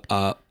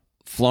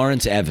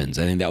 Florence Evans,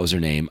 I think that was her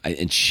name,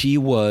 and she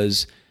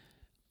was.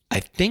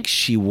 I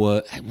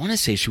want to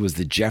say she was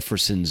the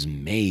Jeffersons'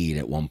 maid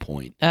at one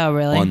point. Oh,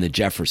 really? On the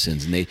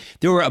Jeffersons, and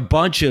there were a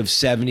bunch of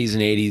 70s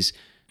and 80s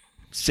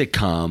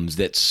sitcoms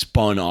that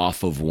spun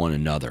off of one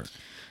another.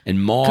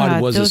 And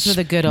Maude was those were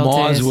the good old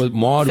days.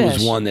 Maude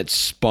was one that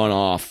spun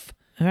off.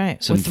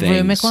 Right, some with things.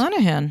 Rue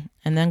McClanahan,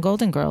 and then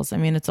Golden Girls. I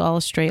mean, it's all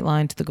a straight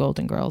line to the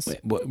Golden Girls.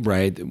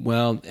 Right.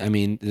 Well, I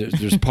mean,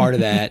 there's part of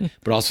that,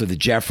 but also the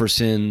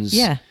Jeffersons.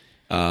 Yeah.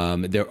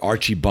 There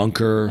Archie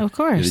Bunker, of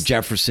course. The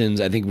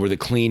Jeffersons, I think, were the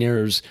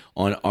cleaners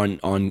on All in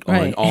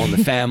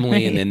the Family,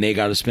 right. And then they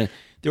got a spin.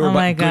 There were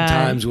Good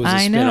Times was a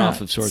spin-off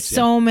of sorts.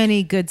 So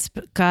many good.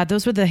 God,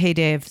 those were the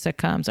heyday of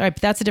sitcoms. All right,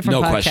 but that's a different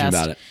podcast. No question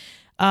about it.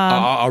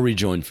 I'll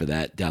rejoin for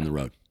that down the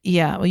road.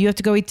 Yeah, well, you have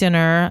to go eat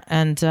dinner,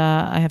 and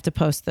I have to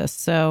post this.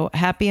 So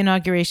happy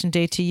Inauguration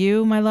Day to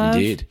you, my love.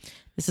 Indeed.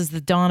 This is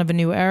the dawn of a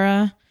new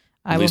era.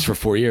 At least for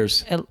 4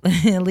 years. At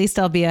least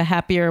I'll be a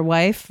happier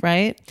wife,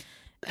 right?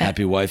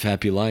 Happy wife,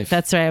 happy life.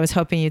 That's right. I was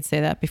hoping you'd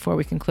say that before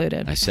we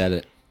concluded. I said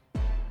it.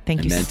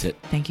 Thank you. I meant it.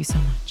 Thank you so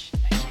much.